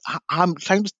saying that I'm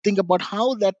trying to think about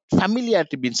how that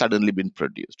familiarity been suddenly been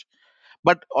produced.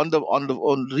 But on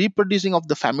reproducing of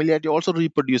the familiarity, also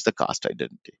reproduce the caste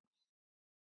identity.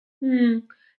 Hmm.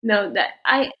 No,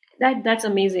 that's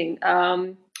amazing.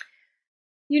 I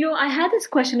had this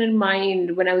question in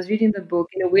mind when I was reading the book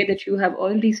in a way that you have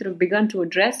already sort of begun to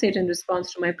address it in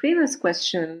response to my previous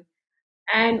question.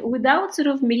 And without sort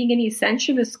of making any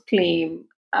essentialist claim,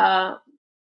 I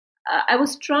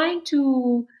was trying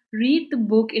to read the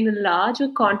book in a larger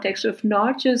context of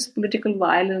not just political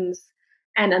violence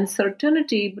and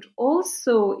uncertainty, but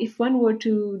also, if one were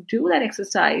to do that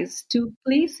exercise, to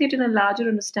place it in a larger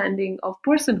understanding of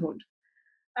personhood.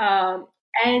 Um,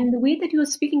 and the way that you were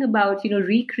speaking about,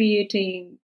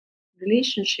 recreating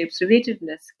relationships,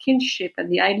 relatedness, kinship, and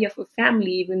the idea of a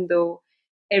family, even though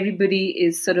everybody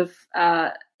is sort of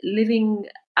living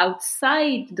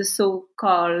outside the so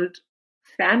called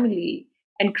family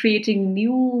and creating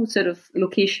new sort of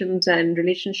locations and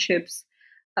relationships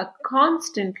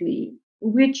constantly,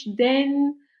 which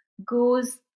then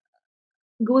goes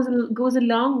goes a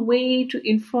long way to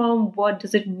inform what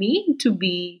does it mean to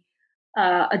be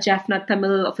a Jaffna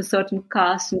Tamil of a certain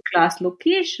caste and class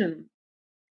location.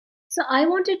 So I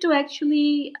wanted to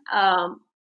actually,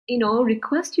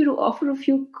 request you to offer a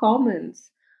few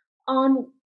comments on,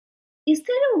 is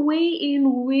there a way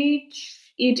in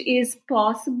which it is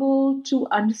possible to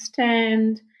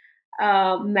understand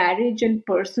marriage and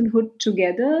personhood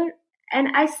together? And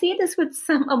I say this with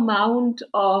some amount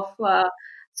of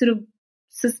sort of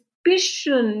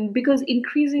suspicion because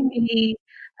increasingly,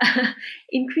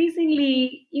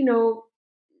 increasingly,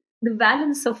 the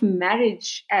balance of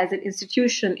marriage as an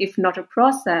institution, if not a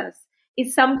process,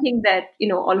 is something that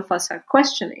all of us are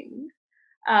questioning.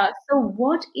 So,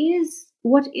 what is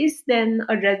then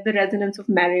the resonance of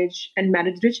marriage and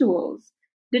marriage rituals,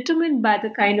 determined by the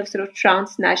kind of sort of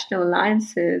transnational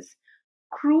alliances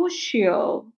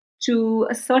crucial to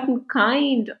a certain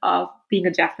kind of being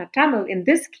a Jaffna Tamil in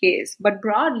this case, but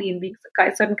broadly in being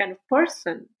a certain kind of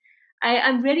person.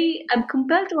 I'm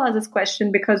compelled to ask this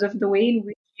question because of the way in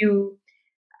which you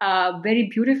very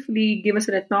beautifully give us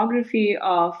an ethnography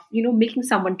of making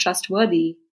someone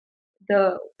trustworthy,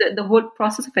 the whole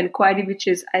process of inquiry, which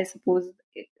is, I suppose,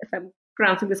 if I'm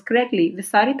pronouncing this correctly,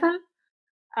 Visarita.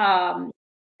 Um,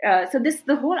 so this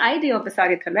the whole idea of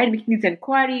Visarita, right? Making these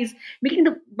inquiries, making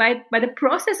the by the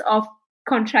process of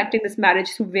contracting this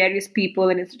marriage through various people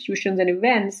and institutions and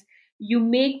events, you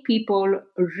make people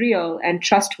real and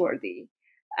trustworthy.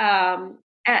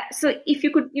 So if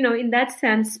you could, in that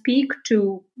sense, speak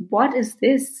to what is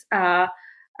this uh,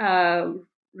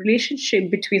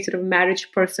 relationship between sort of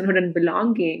marriage, personhood, and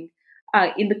belonging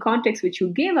in the context which you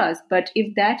gave us. But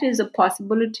if that is a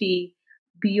possibility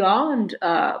beyond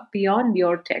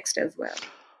your text as well.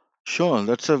 Sure,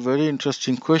 that's a very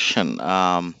interesting question.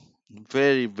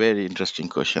 Very very interesting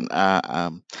question.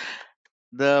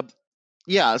 The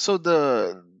Yeah, so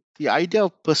the idea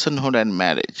of personhood and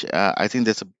marriage, I think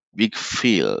that's a big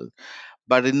field.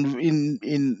 But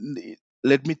in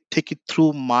let me take it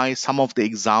through my some of the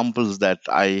examples that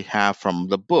I have from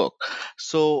the book.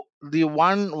 So the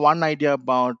one idea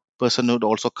about personhood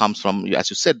also comes from,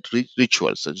 as you said,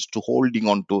 rituals, so just to holding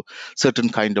on to certain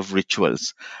kind of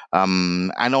rituals,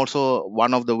 and also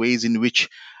one of the ways in which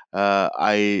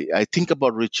I think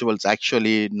about rituals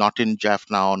actually not in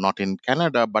Jaffna or not in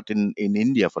Canada, but in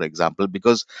India, for example,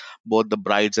 because both the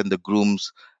brides and the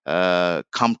grooms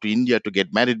come to India to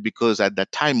get married, because at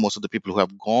that time, most of the people who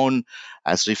have gone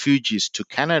as refugees to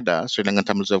Canada, Sri Lankan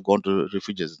Tamils who have gone to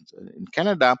refugees in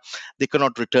Canada, they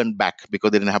cannot return back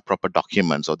because they didn't have proper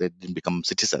documents or they didn't become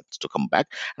citizens to come back.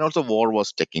 And also, war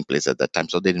was taking place at that time,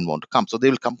 so they didn't want to come. So they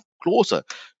will come closer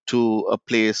to a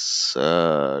place,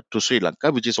 to Sri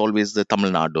Lanka, which is always the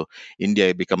Tamil Nadu.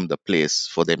 India become the place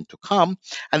for them to come,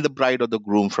 and the bride or the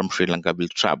groom from Sri Lanka will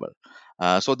travel.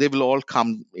 So they will all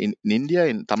come in India,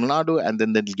 in Tamil Nadu, and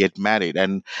then they'll get married.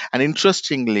 And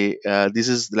interestingly, this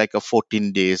is like a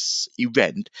 14 days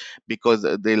event, because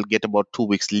they'll get about 2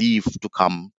 weeks leave to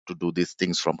come to do these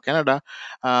things from Canada,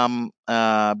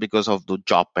 because of the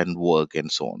job and work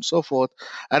and so on and so forth.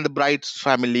 And the bride's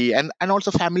family and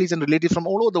also families and relatives from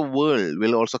all over the world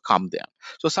will also come there.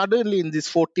 So suddenly in these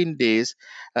 14 days,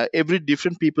 every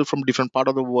different people from different part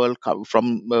of the world come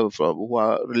from who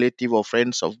are relative or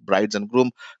friends of brides and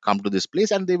groom come to this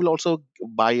place, and they will also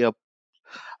buy a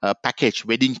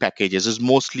wedding packages is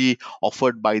mostly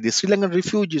offered by the Sri Lankan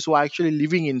refugees who are actually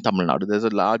living in Tamil Nadu. There's a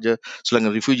larger Sri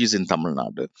Lankan refugees in Tamil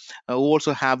Nadu who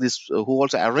also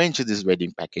arrange these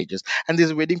wedding packages. And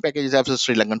these wedding packages have a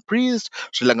Sri Lankan priest,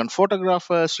 Sri Lankan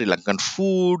photographer, Sri Lankan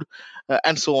food,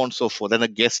 and so on and so forth, and a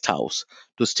guest house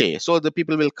to stay. So the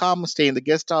people will come, stay in the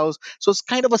guest house. So it's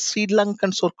kind of a Sri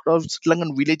Lankan sort of Sri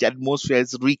Lankan village atmosphere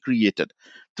is recreated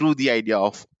through the idea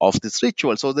of this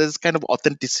ritual. So there's kind of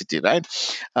authenticity, right?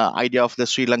 Idea of the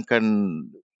Sri Lankan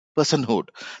personhood,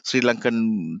 Sri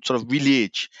Lankan sort of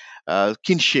village,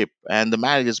 kinship, and the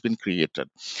marriage has been created.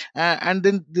 And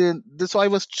then so I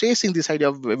was tracing this idea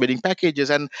of wedding packages,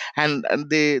 and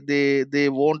they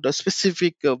want a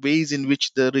specific ways in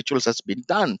which the rituals has been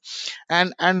done,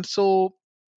 and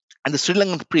the Sri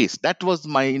Lankan priest. That was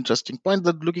my interesting point.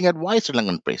 That looking at why Sri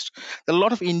Lankan priest, there are a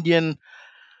lot of Indian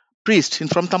priest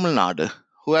from Tamil Nadu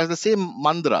who has the same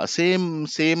mantra, same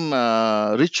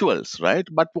rituals, right?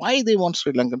 But why they want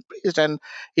Sri Lankan priest? And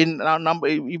in our number,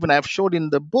 even I've showed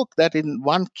in the book that in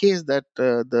one case that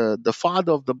the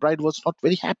father of the bride was not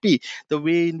very happy the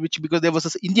way in which, because there was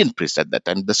this Indian priest at that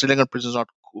time, the Sri Lankan priest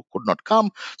could not come,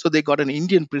 so they got an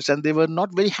Indian priest, and they were not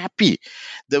very happy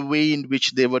the way in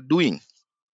which they were doing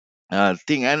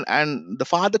thing, and the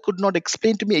father could not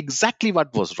explain to me exactly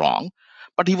what was wrong,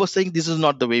 but he was saying this is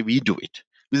not the way we do it.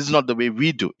 This is not the way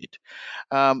we do it.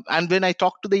 And when I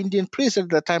talked to the Indian priest at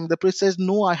that time, the priest says,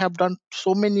 "No, I have done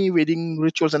so many wedding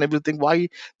rituals and everything. Why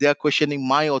they are questioning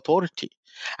my authority?"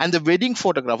 And the wedding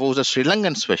photographer was a Sri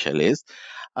Lankan specialist,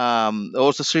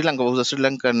 also Sri Lanka was a Sri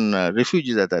Lankan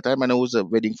refugees at that time, and who was a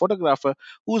wedding photographer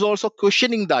who was also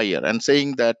questioning the ayar and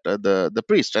saying that the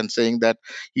priest and saying that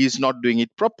he is not doing it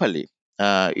properly.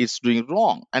 It's doing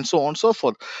wrong, and so on and so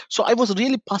forth. So I was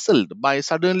really puzzled by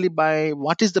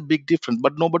what is the big difference,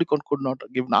 but nobody could not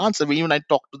give an answer. Even I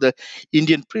talked to the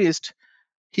Indian priest,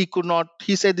 he could not.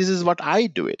 He said, "This is what I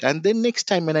do it." And then next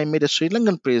time when I met a Sri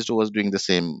Lankan priest who was doing the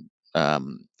same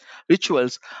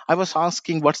rituals, I was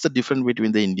asking what's the difference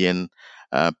between the Indian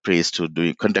priest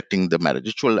who conducting the marriage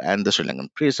ritual and the Sri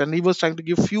Lankan priest, and he was trying to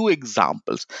give few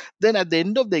examples. Then at the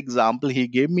end of the example,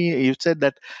 he said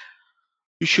that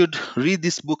you should read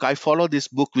this book. I follow this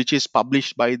book, which is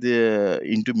published by the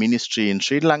Hindu ministry in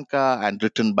Sri Lanka and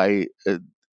written by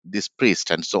this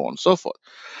priest, and so on and so forth.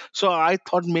 So I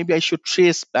thought maybe I should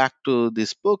trace back to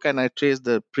this book, and I traced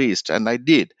the priest, and I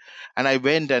did. And I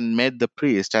went and met the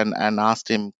priest and asked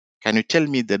him, "Can you tell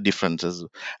me the differences?"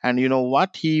 And you know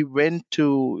what? He went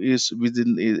to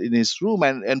in his room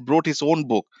and brought his own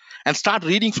book and start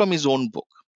reading from his own book.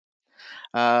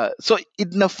 So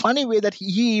in a funny way that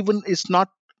he even is not.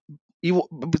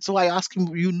 So I asked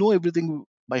him, "You know everything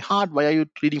by heart. Why are you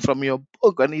reading from your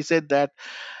book?" And he said that,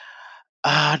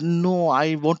 "No,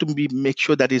 I want to make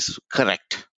sure that is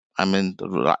correct. I mean,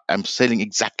 I'm saying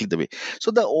exactly the way."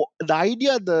 So the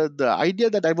idea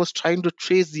that I was trying to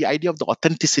trace the idea of the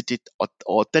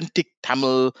authentic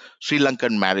Tamil Sri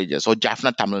Lankan marriages or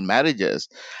Jaffna Tamil marriages,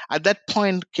 at that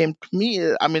point came to me.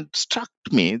 Struck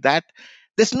me that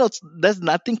there's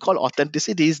nothing called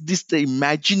authenticity. Is this the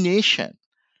imagination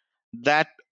that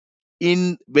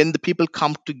when the people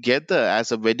come together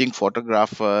as a wedding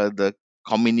photographer, the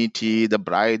community, the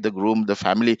bride, the groom, the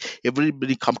family,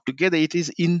 everybody come together. It is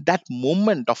in that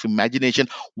moment of imagination.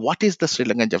 What is the Sri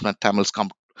Lankan Jaffna Tamils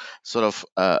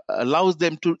allows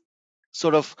them to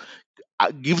sort of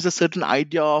gives a certain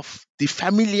idea of the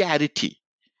familiarity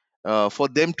for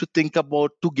them to think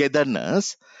about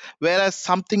togetherness, whereas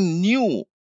something new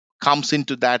comes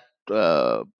into that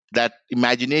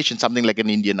imagination, something like an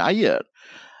Indian ayar,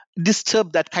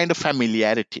 disturb that kind of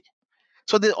familiarity.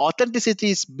 So the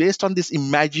authenticity is based on this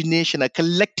imagination, a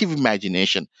collective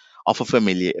imagination of a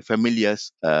familiar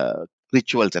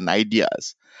rituals and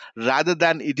ideas, rather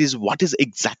than it is what is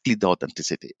exactly the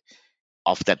authenticity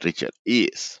of that ritual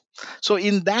is. So,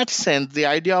 in that sense, the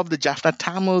idea of the Jaffna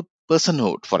Tamil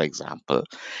personhood, for example,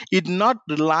 it not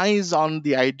relies on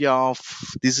the idea of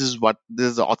this is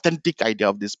the authentic idea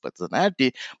of this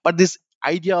personality, but this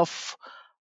idea of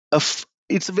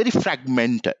it's very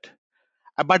fragmented.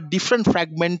 But different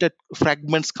fragmented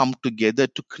fragments come together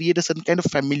to create a certain kind of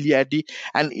familiarity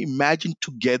and imagine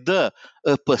together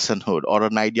a personhood or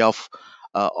an idea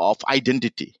of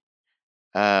identity,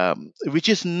 which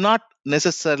is not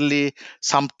necessarily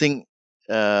something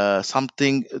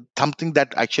something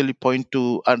that actually point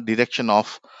to a direction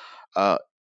of uh,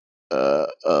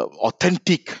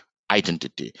 authentic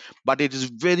identity, but it is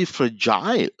very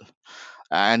fragile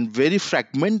and very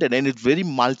fragmented, and it's very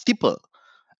multiple,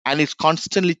 and it's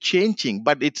constantly changing.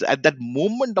 But it's at that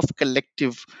moment of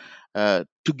collective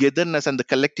togetherness and the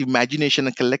collective imagination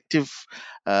and collective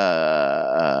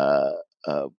uh,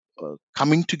 uh,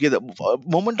 coming together, a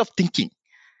moment of thinking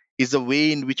is a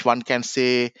way in which one can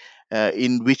say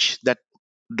in which that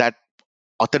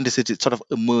authenticity sort of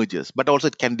emerges, but also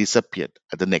it can disappear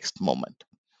at the next moment.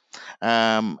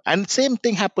 And same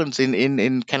thing happens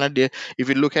in Canada. If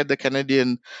you look at the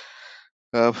Canadian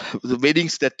uh, the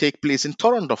weddings that take place in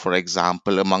Toronto, for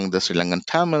example, among the Sri Lankan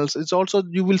Tamils, it's also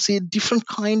you will see different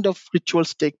kind of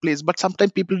rituals take place, but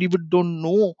sometimes people even don't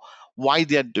know why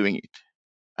they are doing it.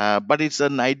 But it's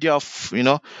an idea of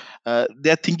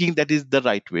they're thinking that is the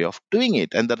right way of doing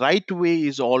it, and the right way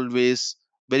is always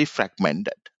very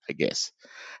fragmented, I guess.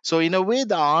 So in a way,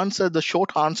 the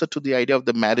short answer to the idea of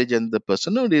the marriage and the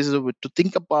personhood is to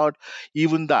think about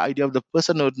even the idea of the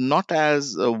personhood not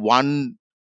as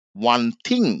one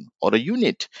thing or a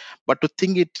unit, but to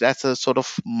think it as a sort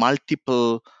of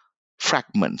multiple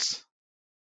fragments.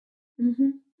 Mm-hmm.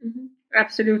 Mm-hmm.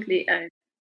 Absolutely.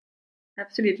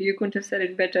 Absolutely. You couldn't have said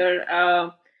it better.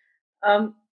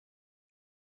 Um,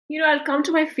 I'll come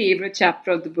to my favorite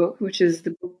chapter of the book, which is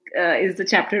the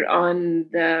chapter on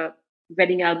the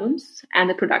wedding albums and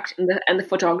the production and the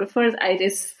photographers. It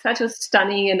is such a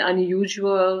stunning and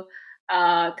unusual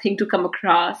thing to come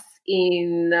across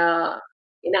in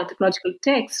anthropological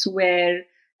texts, where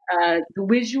the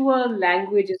visual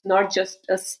language is not just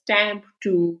a stamp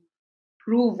to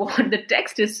prove what the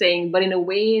text is saying, but in a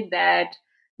way that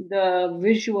the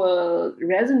visual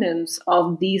resonance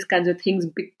of these kinds of things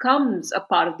becomes a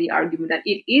part of the argument, and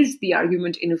it is the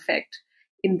argument in effect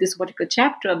in this particular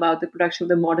chapter about the production of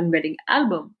the modern wedding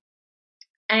album.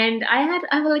 And I have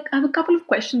a couple of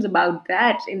questions about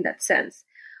that in that sense.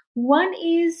 One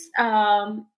is,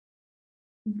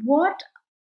 what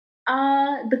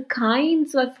the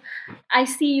kinds of, I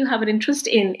see you have an interest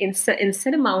in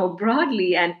cinema more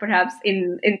broadly, and perhaps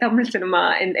in Tamil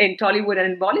cinema, in Tollywood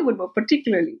and in Bollywood more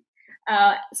particularly.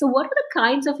 So, what are the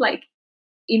kinds of like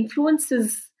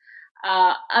influences,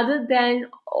 other than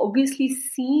obviously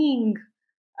seeing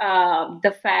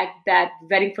the fact that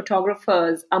wedding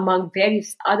photographers, among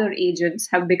various other agents,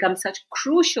 have become such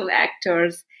crucial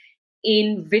actors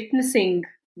in witnessing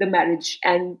the marriage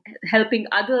and helping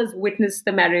others witness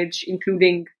the marriage,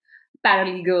 including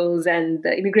paralegals and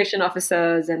the immigration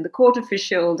officers and the court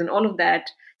officials and all of that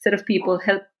set of people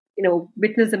help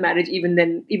witness the marriage, even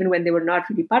when they were not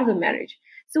really part of the marriage.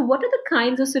 So what are the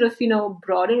kinds of sort of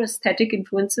broader aesthetic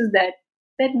influences that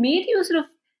made you sort of,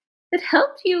 that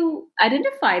helped you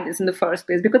identify this in the first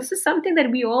place? Because this is something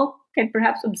that we all can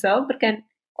perhaps observe, but can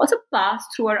also pass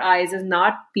through our eyes as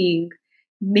not being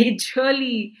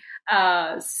majorly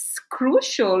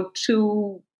crucial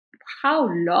to how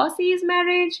lossy is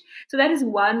marriage. So that is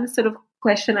one sort of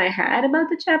question I had about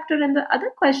the chapter, and the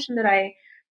other question that I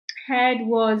had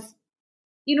was,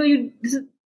 this is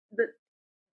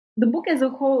the book as a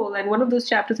whole, and one of those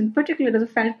chapters in particular does a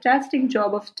fantastic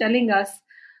job of telling us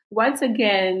once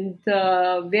again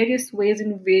the various ways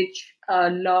in which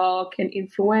law can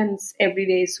influence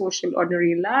everyday social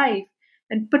ordinary life,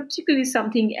 and particularly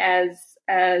something as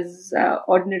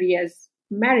ordinary as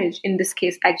marriage, in this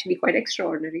case actually quite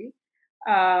extraordinary.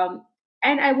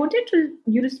 And I wanted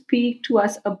you to speak to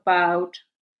us about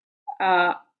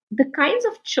uh, the kinds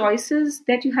of choices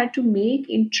that you had to make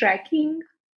in tracking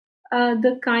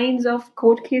the kinds of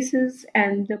court cases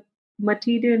and the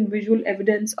material and visual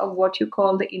evidence of what you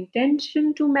call the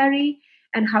intention to marry,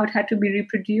 and how it had to be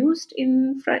reproduced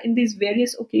in these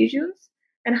various occasions,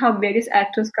 and how various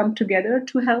actors come together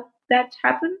to help that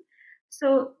happen.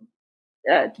 So,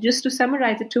 just to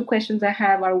summarize, the two questions I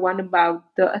have are: one about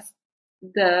the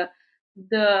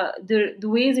the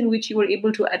ways in which you were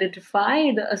able to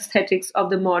identify the aesthetics of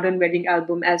the modern wedding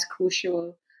album as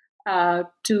crucial,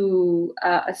 to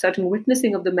a certain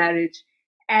witnessing of the marriage,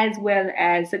 as well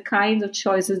as the kinds of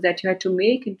choices that you had to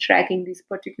make in tracking these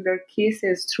particular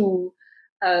cases through,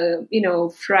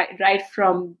 right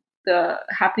from the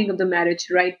happening of the marriage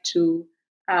right to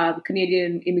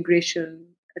Canadian immigration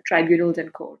tribunals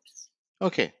and courts.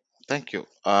 Okay, thank you.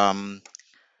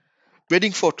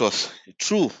 Wedding photos.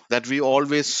 True that we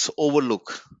always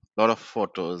overlook a lot of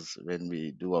photos when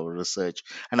we do our research,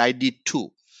 and I did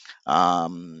too. I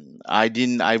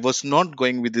was not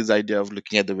going with this idea of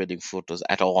looking at the wedding photos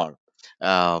at all.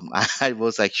 I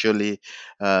was actually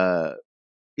uh,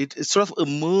 it sort of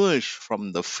emerged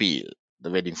from the field, the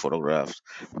wedding photographs,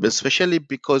 but especially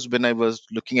because when I was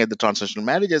looking at the transnational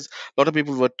marriages, a lot of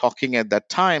people were talking at that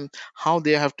time how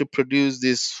they have to produce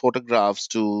these photographs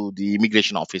to the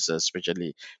immigration officers,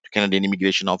 especially to Canadian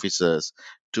immigration officers,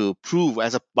 to prove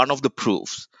as one of the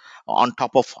proofs on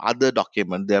top of other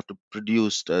documents. They have to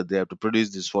produce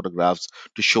these photographs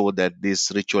to show that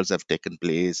these rituals have taken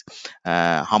place,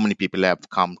 how many people have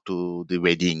come to the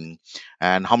wedding,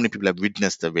 and how many people have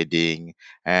witnessed the wedding,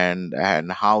 and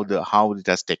how it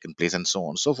has taken place, and so on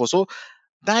and so forth. So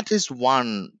that is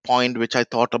one point which I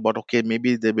thought about. Okay,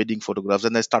 maybe the wedding photographs,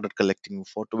 and I started collecting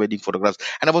wedding photographs,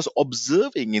 and I was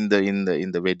observing in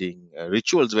the wedding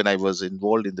rituals when I was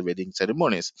involved in the wedding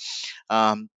ceremonies.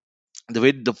 um,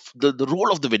 the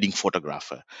role of the wedding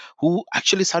photographer, who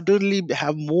actually suddenly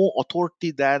have more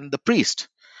authority than the priest,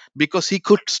 because he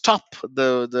could stop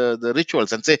the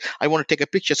rituals and say, I want to take a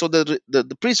picture. So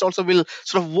the priest also will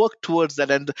sort of work towards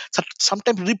that, and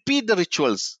sometimes repeat the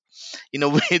rituals in a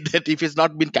way that if it's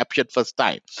not been captured first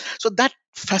time. So that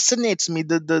fascinates me,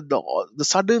 the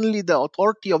suddenly the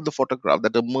authority of the photograph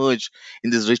that emerged in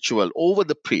this ritual over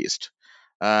the priest.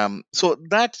 So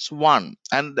that's one,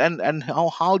 and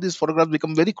how these photographs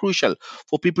become very crucial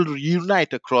for people to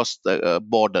unite across the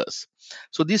borders.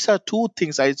 So these are two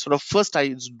things I sort of first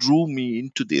I drew me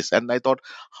into this, and I thought,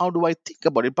 how do I think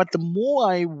about it? But the more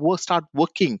I start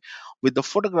working with the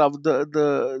photograph,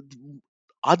 the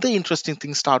other interesting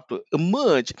things start to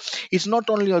emerge. It's not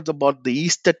only about the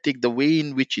aesthetic, the way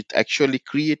in which it actually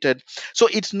created. So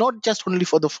it's not just only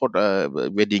for the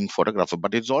wedding photographer,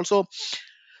 but it's also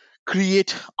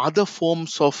create other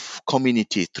forms of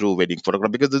community through wedding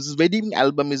photograph, because this wedding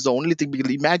album is the only thing,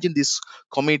 because imagine these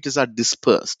communities are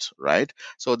dispersed, right?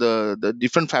 So the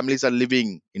different families are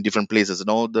living in different places.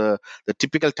 The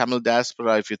typical Tamil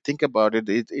diaspora, if you think about it,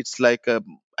 it's like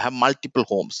have multiple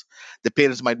homes. The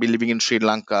parents might be living in Sri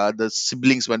Lanka, the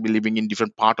siblings might be living in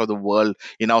different part of the world,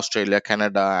 in Australia,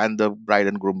 Canada, and the bride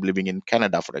and groom living in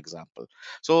Canada, for example.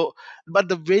 So but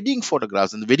the wedding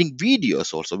photographs and the wedding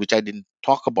videos also, which I didn't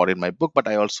talk about in my book, but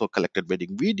I also collected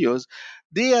wedding videos,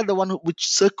 they are the one which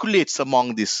circulates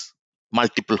among these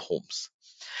multiple homes.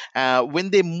 When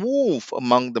they move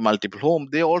among the multiple homes,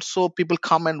 they also people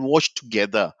come and watch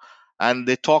together, and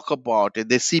they talk about it,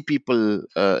 they see people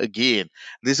again.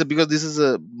 This is because this is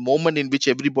a moment in which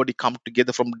everybody come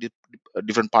together from a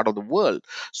different part of the world.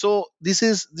 So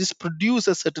this produces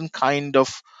a certain kind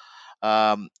of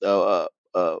um, uh,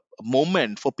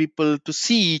 moment for people to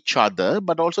see each other,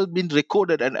 but also been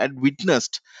recorded and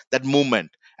witnessed that moment.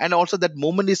 And also that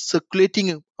moment is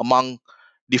circulating among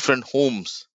different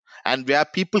homes, and where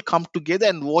people come together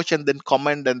and watch and then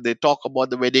comment, and they talk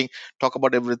about the wedding, talk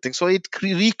about everything. So it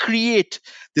recreate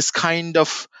this kind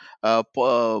of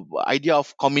idea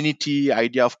of community,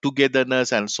 idea of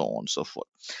togetherness, and so on and so forth.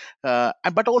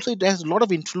 But also it has a lot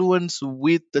of influence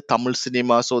with the Tamil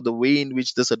cinema. So the way in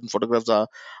which the certain photographs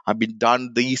have been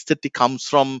done, the aesthetic comes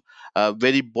from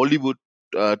very Bollywood,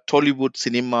 Tollywood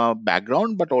cinema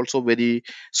background, but also very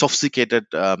sophisticated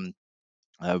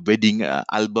wedding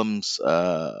albums,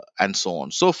 and so on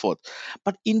and so forth.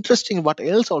 But interesting, what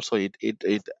else also it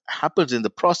happens in the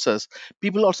process,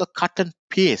 people also cut and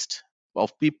paste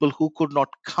of people who could not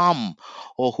come,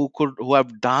 or who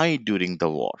have died during the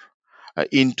war,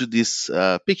 into these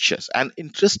pictures. And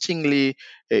interestingly,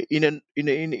 in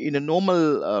a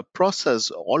normal process,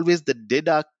 always the dead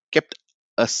are kept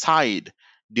aside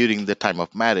during the time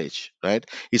of marriage, right?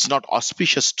 It's not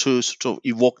auspicious to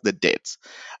evoke the dead,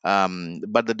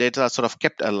 but the dead are sort of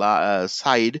kept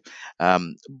aside.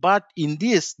 But in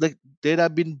this, the dead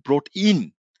have been brought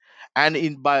in, and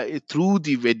in by through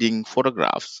the wedding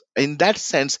photographs, in that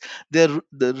sense, the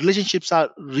relationships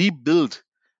are rebuilt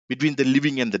between the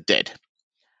living and the dead.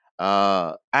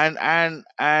 And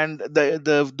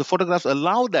the photographs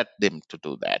allow them to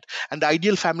do that, and the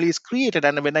ideal family is created.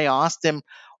 And when I asked them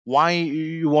why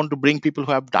you want to bring people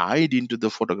who have died into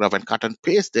the photograph and cut and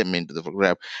paste them into the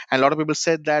photograph, and a lot of people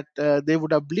said that they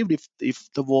would have believed if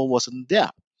the war wasn't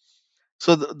there.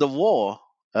 So the war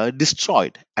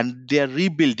destroyed, and they are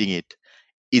rebuilding it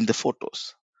in the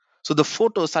photos. So the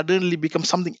photo suddenly becomes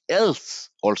something else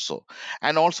also.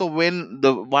 And also, when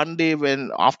the one day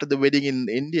when after the wedding in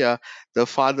India, the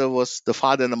father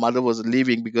and the mother was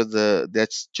leaving because their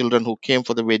children who came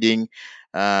for the wedding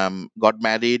got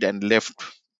married and left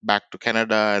back to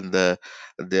Canada, and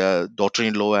their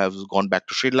daughter-in-law has gone back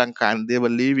to Sri Lanka, and they were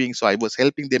leaving. So I was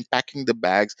helping them packing the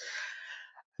bags.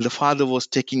 The father was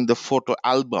taking the photo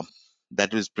album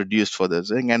that was produced for the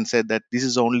thing and said that this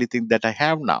is the only thing that I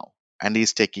have now, and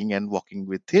he's taking and walking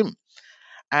with him.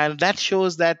 And that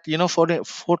shows that,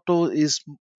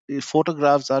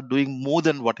 photographs are doing more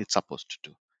than what it's supposed to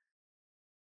do.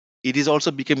 It is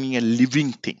also becoming a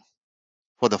living thing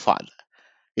for the father.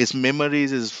 His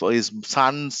memories, his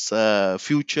son's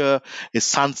future, his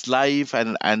son's life,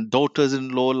 and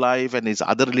daughters-in-law life, and his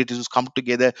other relatives come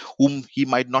together, whom he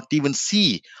might not even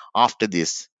see after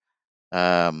this.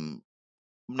 Um,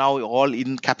 Now all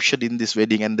in captured in this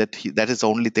wedding, and that is the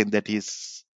only thing that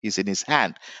is in his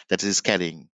hand, that he's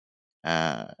carrying,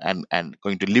 and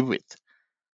going to live with,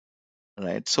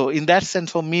 right? So in that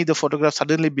sense, for me, the photograph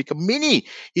suddenly become many.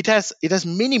 It has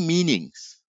many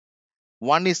meanings.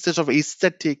 One is the sort of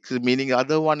aesthetic meaning. The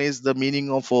other one is the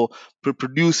meaning of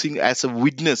producing as a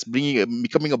witness,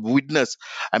 becoming a witness,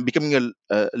 and becoming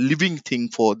a living thing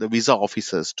for the visa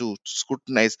officers to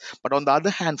scrutinize. But on the other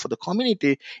hand, for the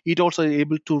community, it also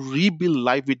able to rebuild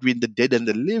life between the dead and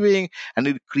the living, and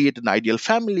it create an ideal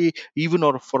family. Even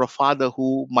or for a father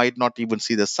who might not even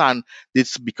see the son,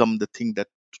 this become the thing that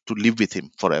to live with him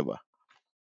forever.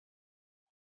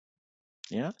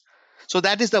 Yeah. So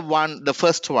that is the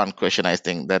first one question. I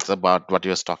think that's about what you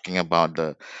was talking about,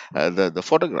 the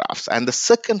photographs. And the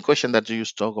second question that you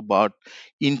used to talk about,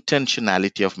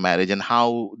 intentionality of marriage and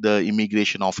how the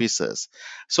immigration officers.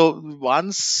 So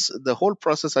once the whole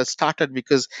process has started,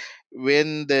 because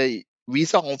when the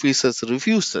visa officers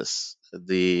refuses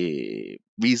the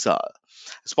visa,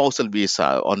 spousal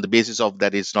visa, on the basis of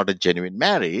that it's not a genuine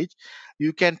marriage,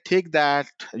 you can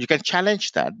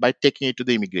challenge that by taking it to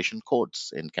the immigration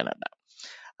courts in Canada.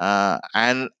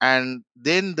 And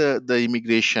then the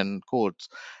immigration courts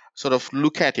sort of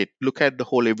look at the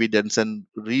whole evidence, and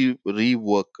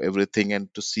rework everything,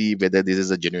 and to see whether this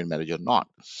is a genuine marriage or not.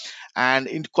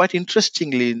 And quite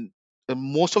interestingly,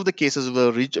 most of the cases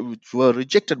were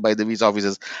rejected by the visa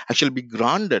officers, actually be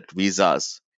granted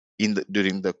visas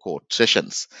during the court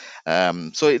sessions.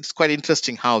 So it's quite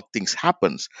interesting how things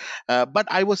happens. But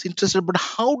I was interested, but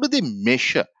how do they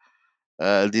measure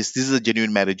this is a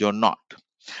genuine marriage or not?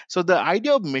 So the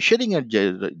idea of measuring a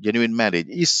genuine marriage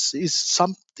is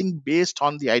something based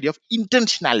on the idea of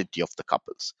intentionality of the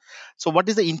couples. So what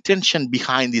is the intention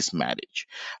behind this marriage?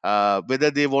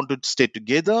 Whether they want to stay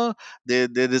together, there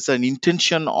is an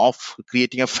intention of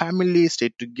creating a family,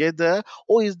 stay together,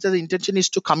 or is the intention is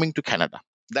to coming to Canada?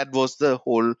 That was the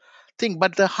whole thing.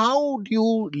 But how do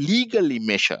you legally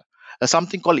measure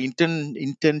something called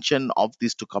intention of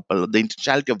these two couples, the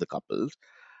intentionality of the couples,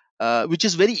 which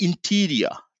is very interior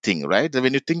thing, right?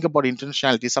 When you think about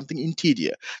intentionality, something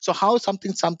interior. So how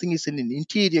something is in an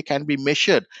interior can be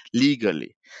measured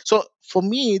legally. So for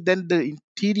me, then the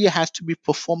interior has to be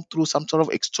performed through some sort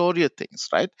of exterior things,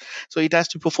 right? So it has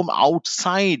to perform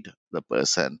outside the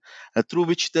person, through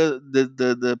which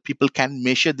the people can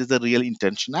measure the real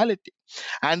intentionality.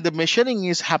 And the measuring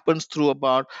is happens through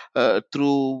about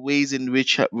through ways in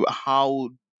which how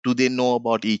do they know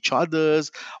about each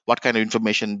other's, what kind of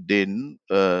information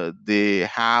they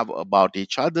have about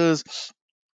each other's,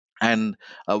 and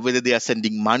whether they are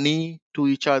sending money to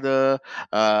each other,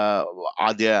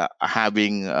 are they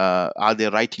are they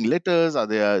writing letters, are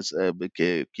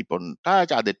they keep on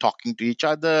touch, are they talking to each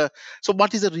other? So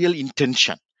what is the real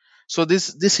intention? So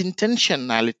this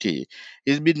intentionality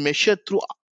is being measured through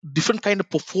different kind of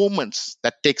performance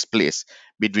that takes place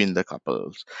between the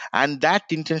couples, and that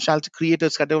intentionality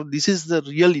creates kind of, this is the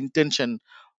real intention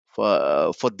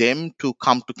for them to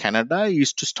come to Canada,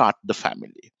 is to start the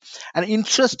family. And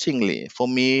interestingly, for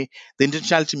me, the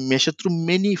intentionality measured through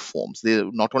many forms. They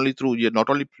not only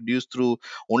produced through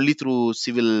only through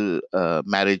civil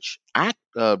marriage act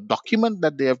document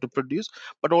that they have to produce,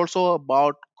 but also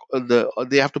about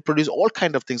they have to produce all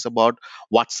kind of things about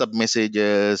WhatsApp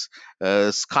messages,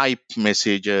 Skype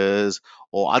messages,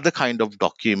 or other kind of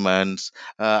documents,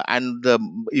 and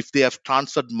if they have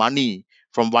transferred money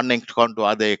from one account to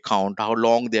other account, how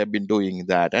long they have been doing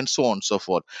that, and so on and so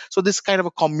forth. So this kind of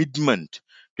a commitment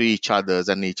to each other's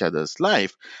and each other's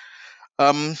life.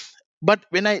 Um, But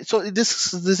when I so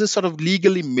this is sort of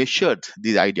legally measured,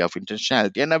 the idea of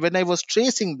intentionality, and when I was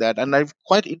tracing that, and I've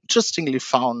quite interestingly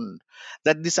found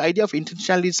that this idea of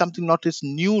intentionality is something not as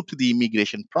new to the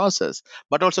immigration process,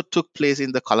 but also took place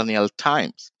in the colonial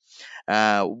times.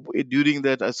 During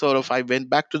that sort of, I went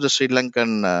back to the Sri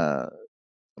Lankan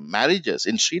marriages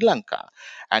in Sri Lanka,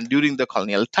 and during the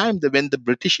colonial time, when the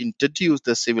British introduced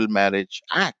the Civil Marriage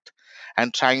Act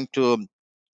and trying to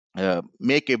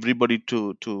make everybody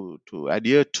to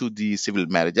adhere to the Civil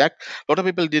Marriage Act. A lot of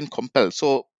people didn't compel.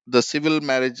 So the Civil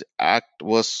Marriage Act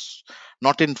was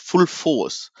not in full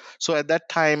force. So at that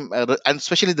time, and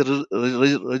especially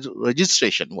the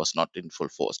registration was not in full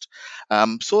force.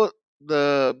 So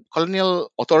the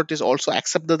colonial authorities also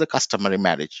accepted the customary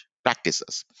marriage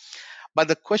practices. But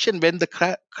the question, when the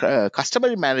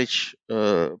customary marriage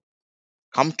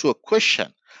come to a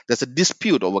question, there's a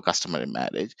dispute over customary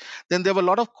marriage, then there were a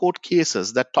lot of court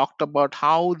cases that talked about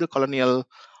how the colonial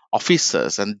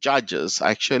officers and judges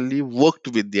actually worked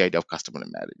with the idea of customary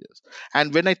marriages.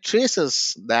 And when I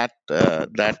traces that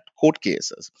court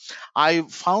cases, I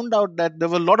found out that there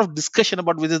were a lot of discussion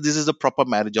about whether this is a proper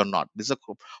marriage or not, this is a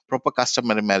proper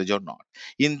customary marriage or not.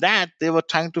 In that, they were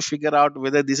trying to figure out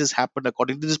whether this has happened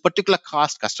according to this particular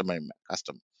caste custom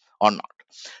or not.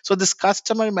 So this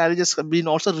customary marriages have been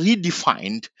also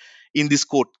redefined in these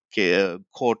court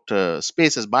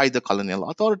spaces by the colonial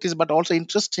authorities. But also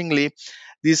interestingly,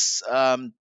 this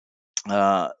the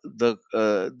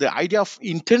idea of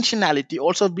intentionality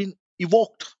also been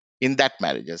evoked in that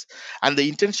marriages, and the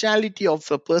intentionality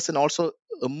of a person also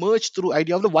emerged through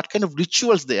idea of what kind of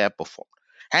rituals they are performed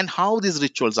and how these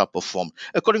rituals are performed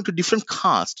according to different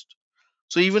castes.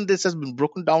 So even this has been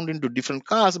broken down into different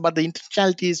castes, but the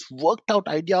intentionality is worked out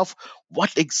idea of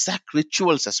what exact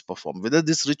rituals is performed, whether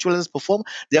this ritual is performed,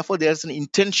 therefore there's an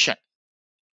intention,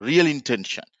 real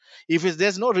intention. If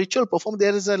there's no ritual performed,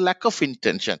 there is a lack of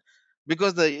intention,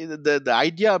 because the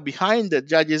idea behind the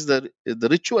judge is the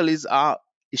ritual is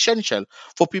essential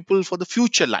for people for the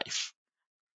future life.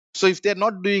 So if they're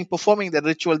not performing the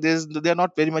ritual, they're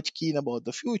not very much keen about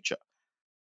the future.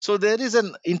 So there is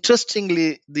an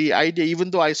interestingly the idea,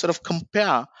 even though I sort of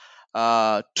compare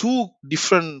two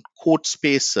different court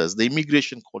spaces, the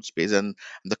immigration court space and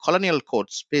the colonial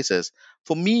court spaces,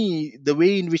 for me, the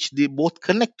way in which they both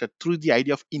connected through the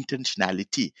idea of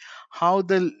intentionality, how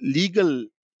the legal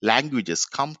languages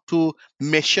come to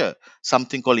measure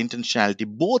something called intentionality,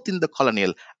 both in the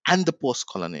colonial and the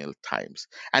post-colonial times.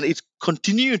 And it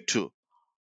continued to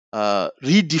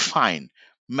redefine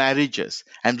marriages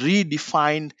and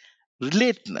redefine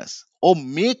relatedness or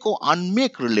make or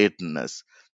unmake relatedness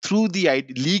through the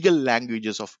legal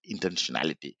languages of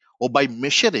intentionality or by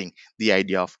measuring the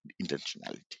idea of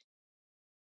intentionality.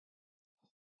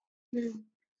 Hmm.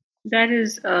 That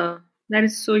is that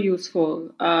is so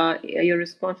useful. Your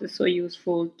response is so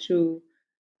useful to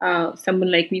someone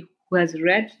like me who has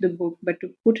read the book, but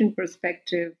to put in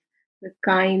perspective the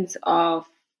kinds of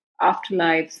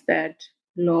afterlives that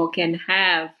law can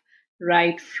have,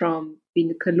 right from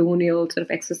being a colonial sort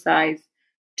of exercise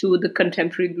to the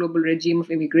contemporary global regime of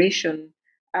immigration.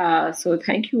 So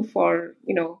thank you for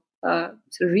sort of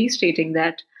restating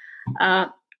that. Uh,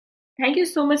 Thank you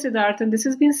so much, Siddharth. And this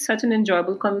has been such an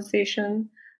enjoyable conversation.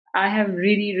 I have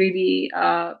really, really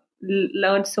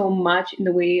learned so much in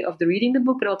the way of the reading the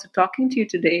book, but also talking to you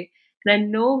today. And I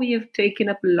know we have taken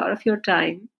up a lot of your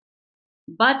time.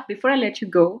 But before I let you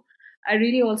go, I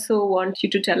really also want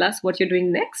you to tell us what you're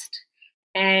doing next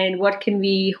and what can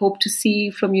we hope to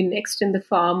see from you next in the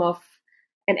form of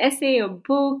an essay or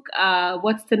book.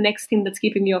 What's the next thing that's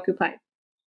keeping you occupied?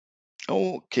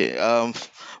 Okay.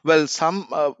 Well, some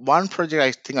one project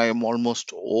I think I am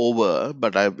almost over,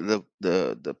 but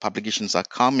the publications are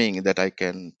coming that I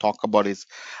can talk about. Is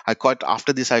I got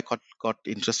after this I got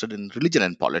interested in religion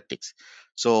and politics.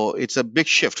 So it's a big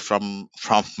shift from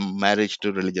marriage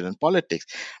to religion and politics.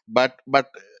 But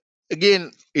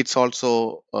again, it's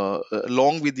also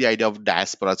along with the idea of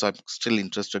diaspora. So I'm still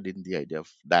interested in the idea of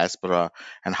diaspora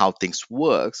and how things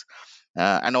works.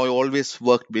 And I always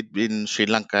worked between Sri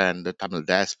Lanka and the Tamil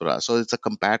diaspora. So it's a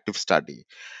comparative study.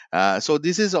 So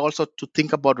this is also to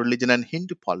think about religion and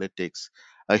Hindu politics,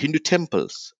 Hindu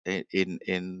temples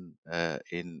in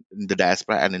the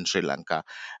diaspora and in Sri Lanka.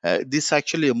 This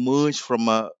actually emerged from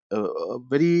a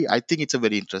very, I think it's a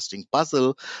very interesting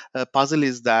puzzle. Puzzle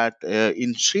is that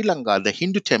in Sri Lanka, the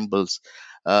Hindu temples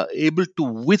able to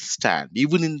withstand,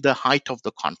 even in the height of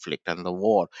the conflict and the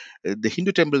war, the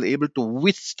Hindu temple able to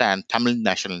withstand Tamil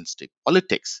nationalistic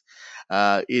politics.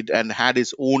 It and had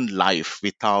its own life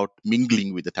without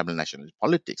mingling with the Tamil nationalist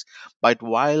politics. But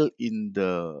while in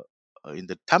the in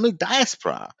the Tamil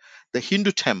diaspora, the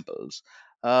Hindu temples,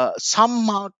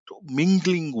 somehow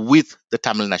mingling with the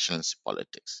Tamil nationalist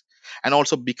politics, and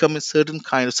also become a certain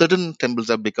temples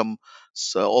have become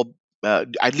so.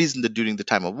 At least during the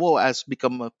time of war, has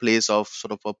become a place of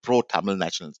sort of a pro-Tamil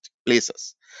nationalist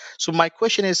places. So my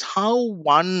question is, how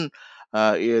one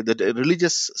the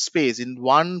religious space in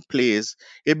one place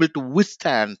able to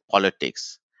withstand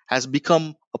politics has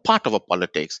become a part of a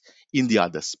politics in the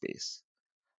other space.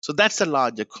 So that's a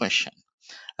larger question.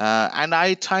 And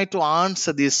I try to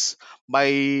answer this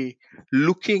by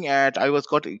looking at, I was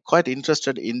quite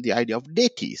interested in the idea of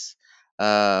deities.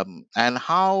 And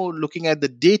how looking at the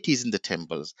deities in the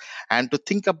temples, and to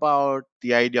think about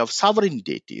the idea of sovereign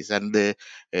deities, and the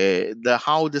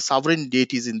how the sovereign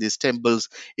deities in these temples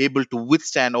able to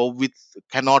withstand or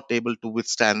cannot able to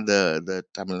withstand the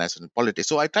Tamil national politics.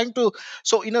 So I trying to,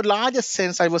 so in a larger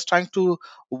sense, I was trying to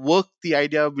work the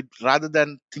idea with, rather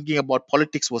than thinking about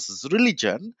politics versus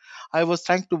religion, I was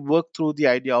trying to work through the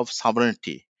idea of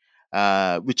sovereignty,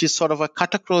 which is sort of a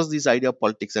cut across this idea of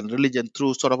politics and religion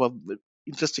through sort of a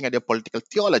interesting idea of political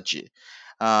theology.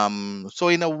 So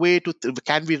in a way,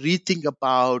 can we rethink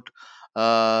about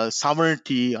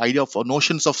sovereignty, idea of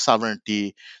notions of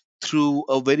sovereignty through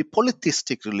a very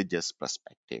polytheistic religious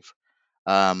perspective?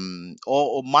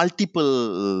 Or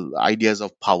multiple ideas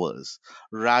of powers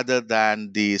rather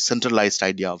than the centralized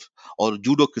idea of or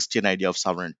Judo-Christian idea of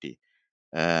sovereignty,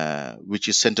 which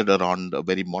is centered around a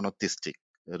very monotheistic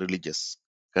religious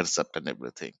concept and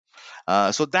everything.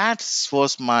 So that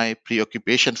was my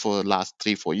preoccupation for the last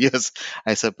 3-4 years,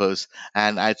 I suppose.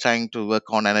 And I'm trying to work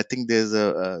on, and I think there's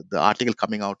the article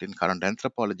coming out in Current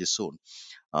Anthropology soon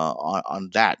on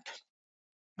that.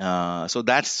 So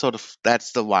that's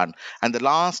the one, and the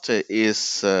last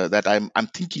is that I'm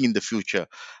thinking in the future.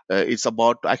 It's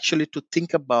about actually to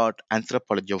think about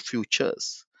anthropology of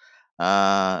futures.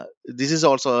 This is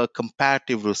also a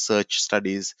comparative research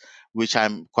studies, which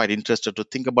I'm quite interested to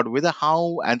think about whether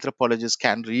how anthropologists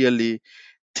can really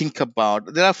think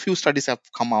about. There are a few studies have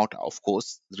come out, of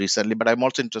course, recently, but I'm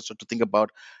also interested to think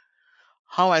about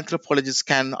how anthropologists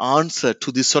can answer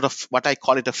to this sort of what I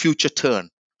call it a future turn,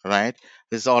 right?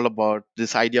 It's all about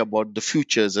this idea about the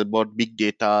futures, about big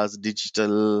data,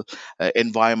 digital,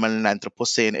 environment,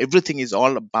 Anthropocene. Everything is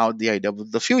all about the idea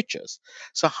of the futures.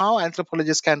 So how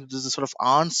anthropologists can this is sort of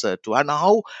answer to, and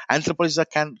how anthropologists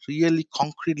can really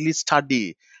concretely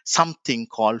study something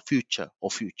called future or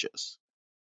futures.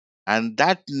 And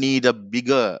that need a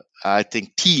bigger, I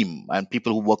think, team and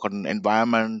people who work on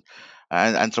environment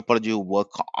and anthropology, who work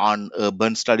on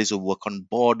urban studies, who work on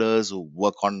borders, who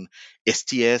work on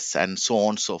STS, and so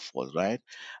on and so forth, right?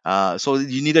 So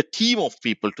you need a team of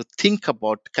people to think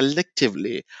about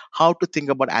collectively how to think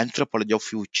about anthropology of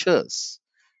futures.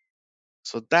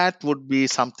 So that would be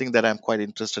something that I'm quite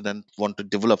interested in, want to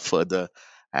develop further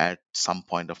at some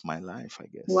point of my life, I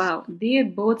guess. Wow, they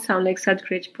both sound like such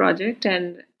great project,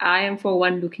 and I am for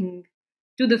one looking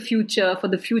to the future for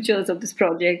the futures of this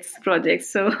project.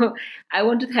 So I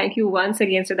want to thank you once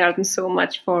again, Siddharthan, so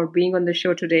much for being on the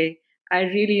show today. I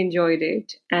really enjoyed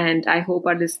it, and I hope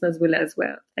our listeners will as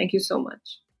well. Thank you so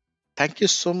much. Thank you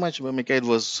so much, Bhumika. It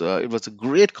was a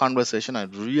great conversation. I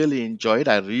really enjoyed.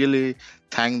 I really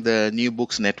thank the New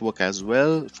Books Network as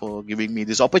well for giving me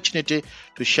this opportunity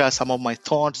to share some of my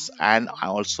thoughts and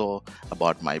also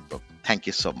about my book. Thank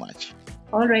you so much.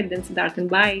 All right then, Siddharthan.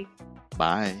 Bye.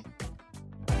 Bye.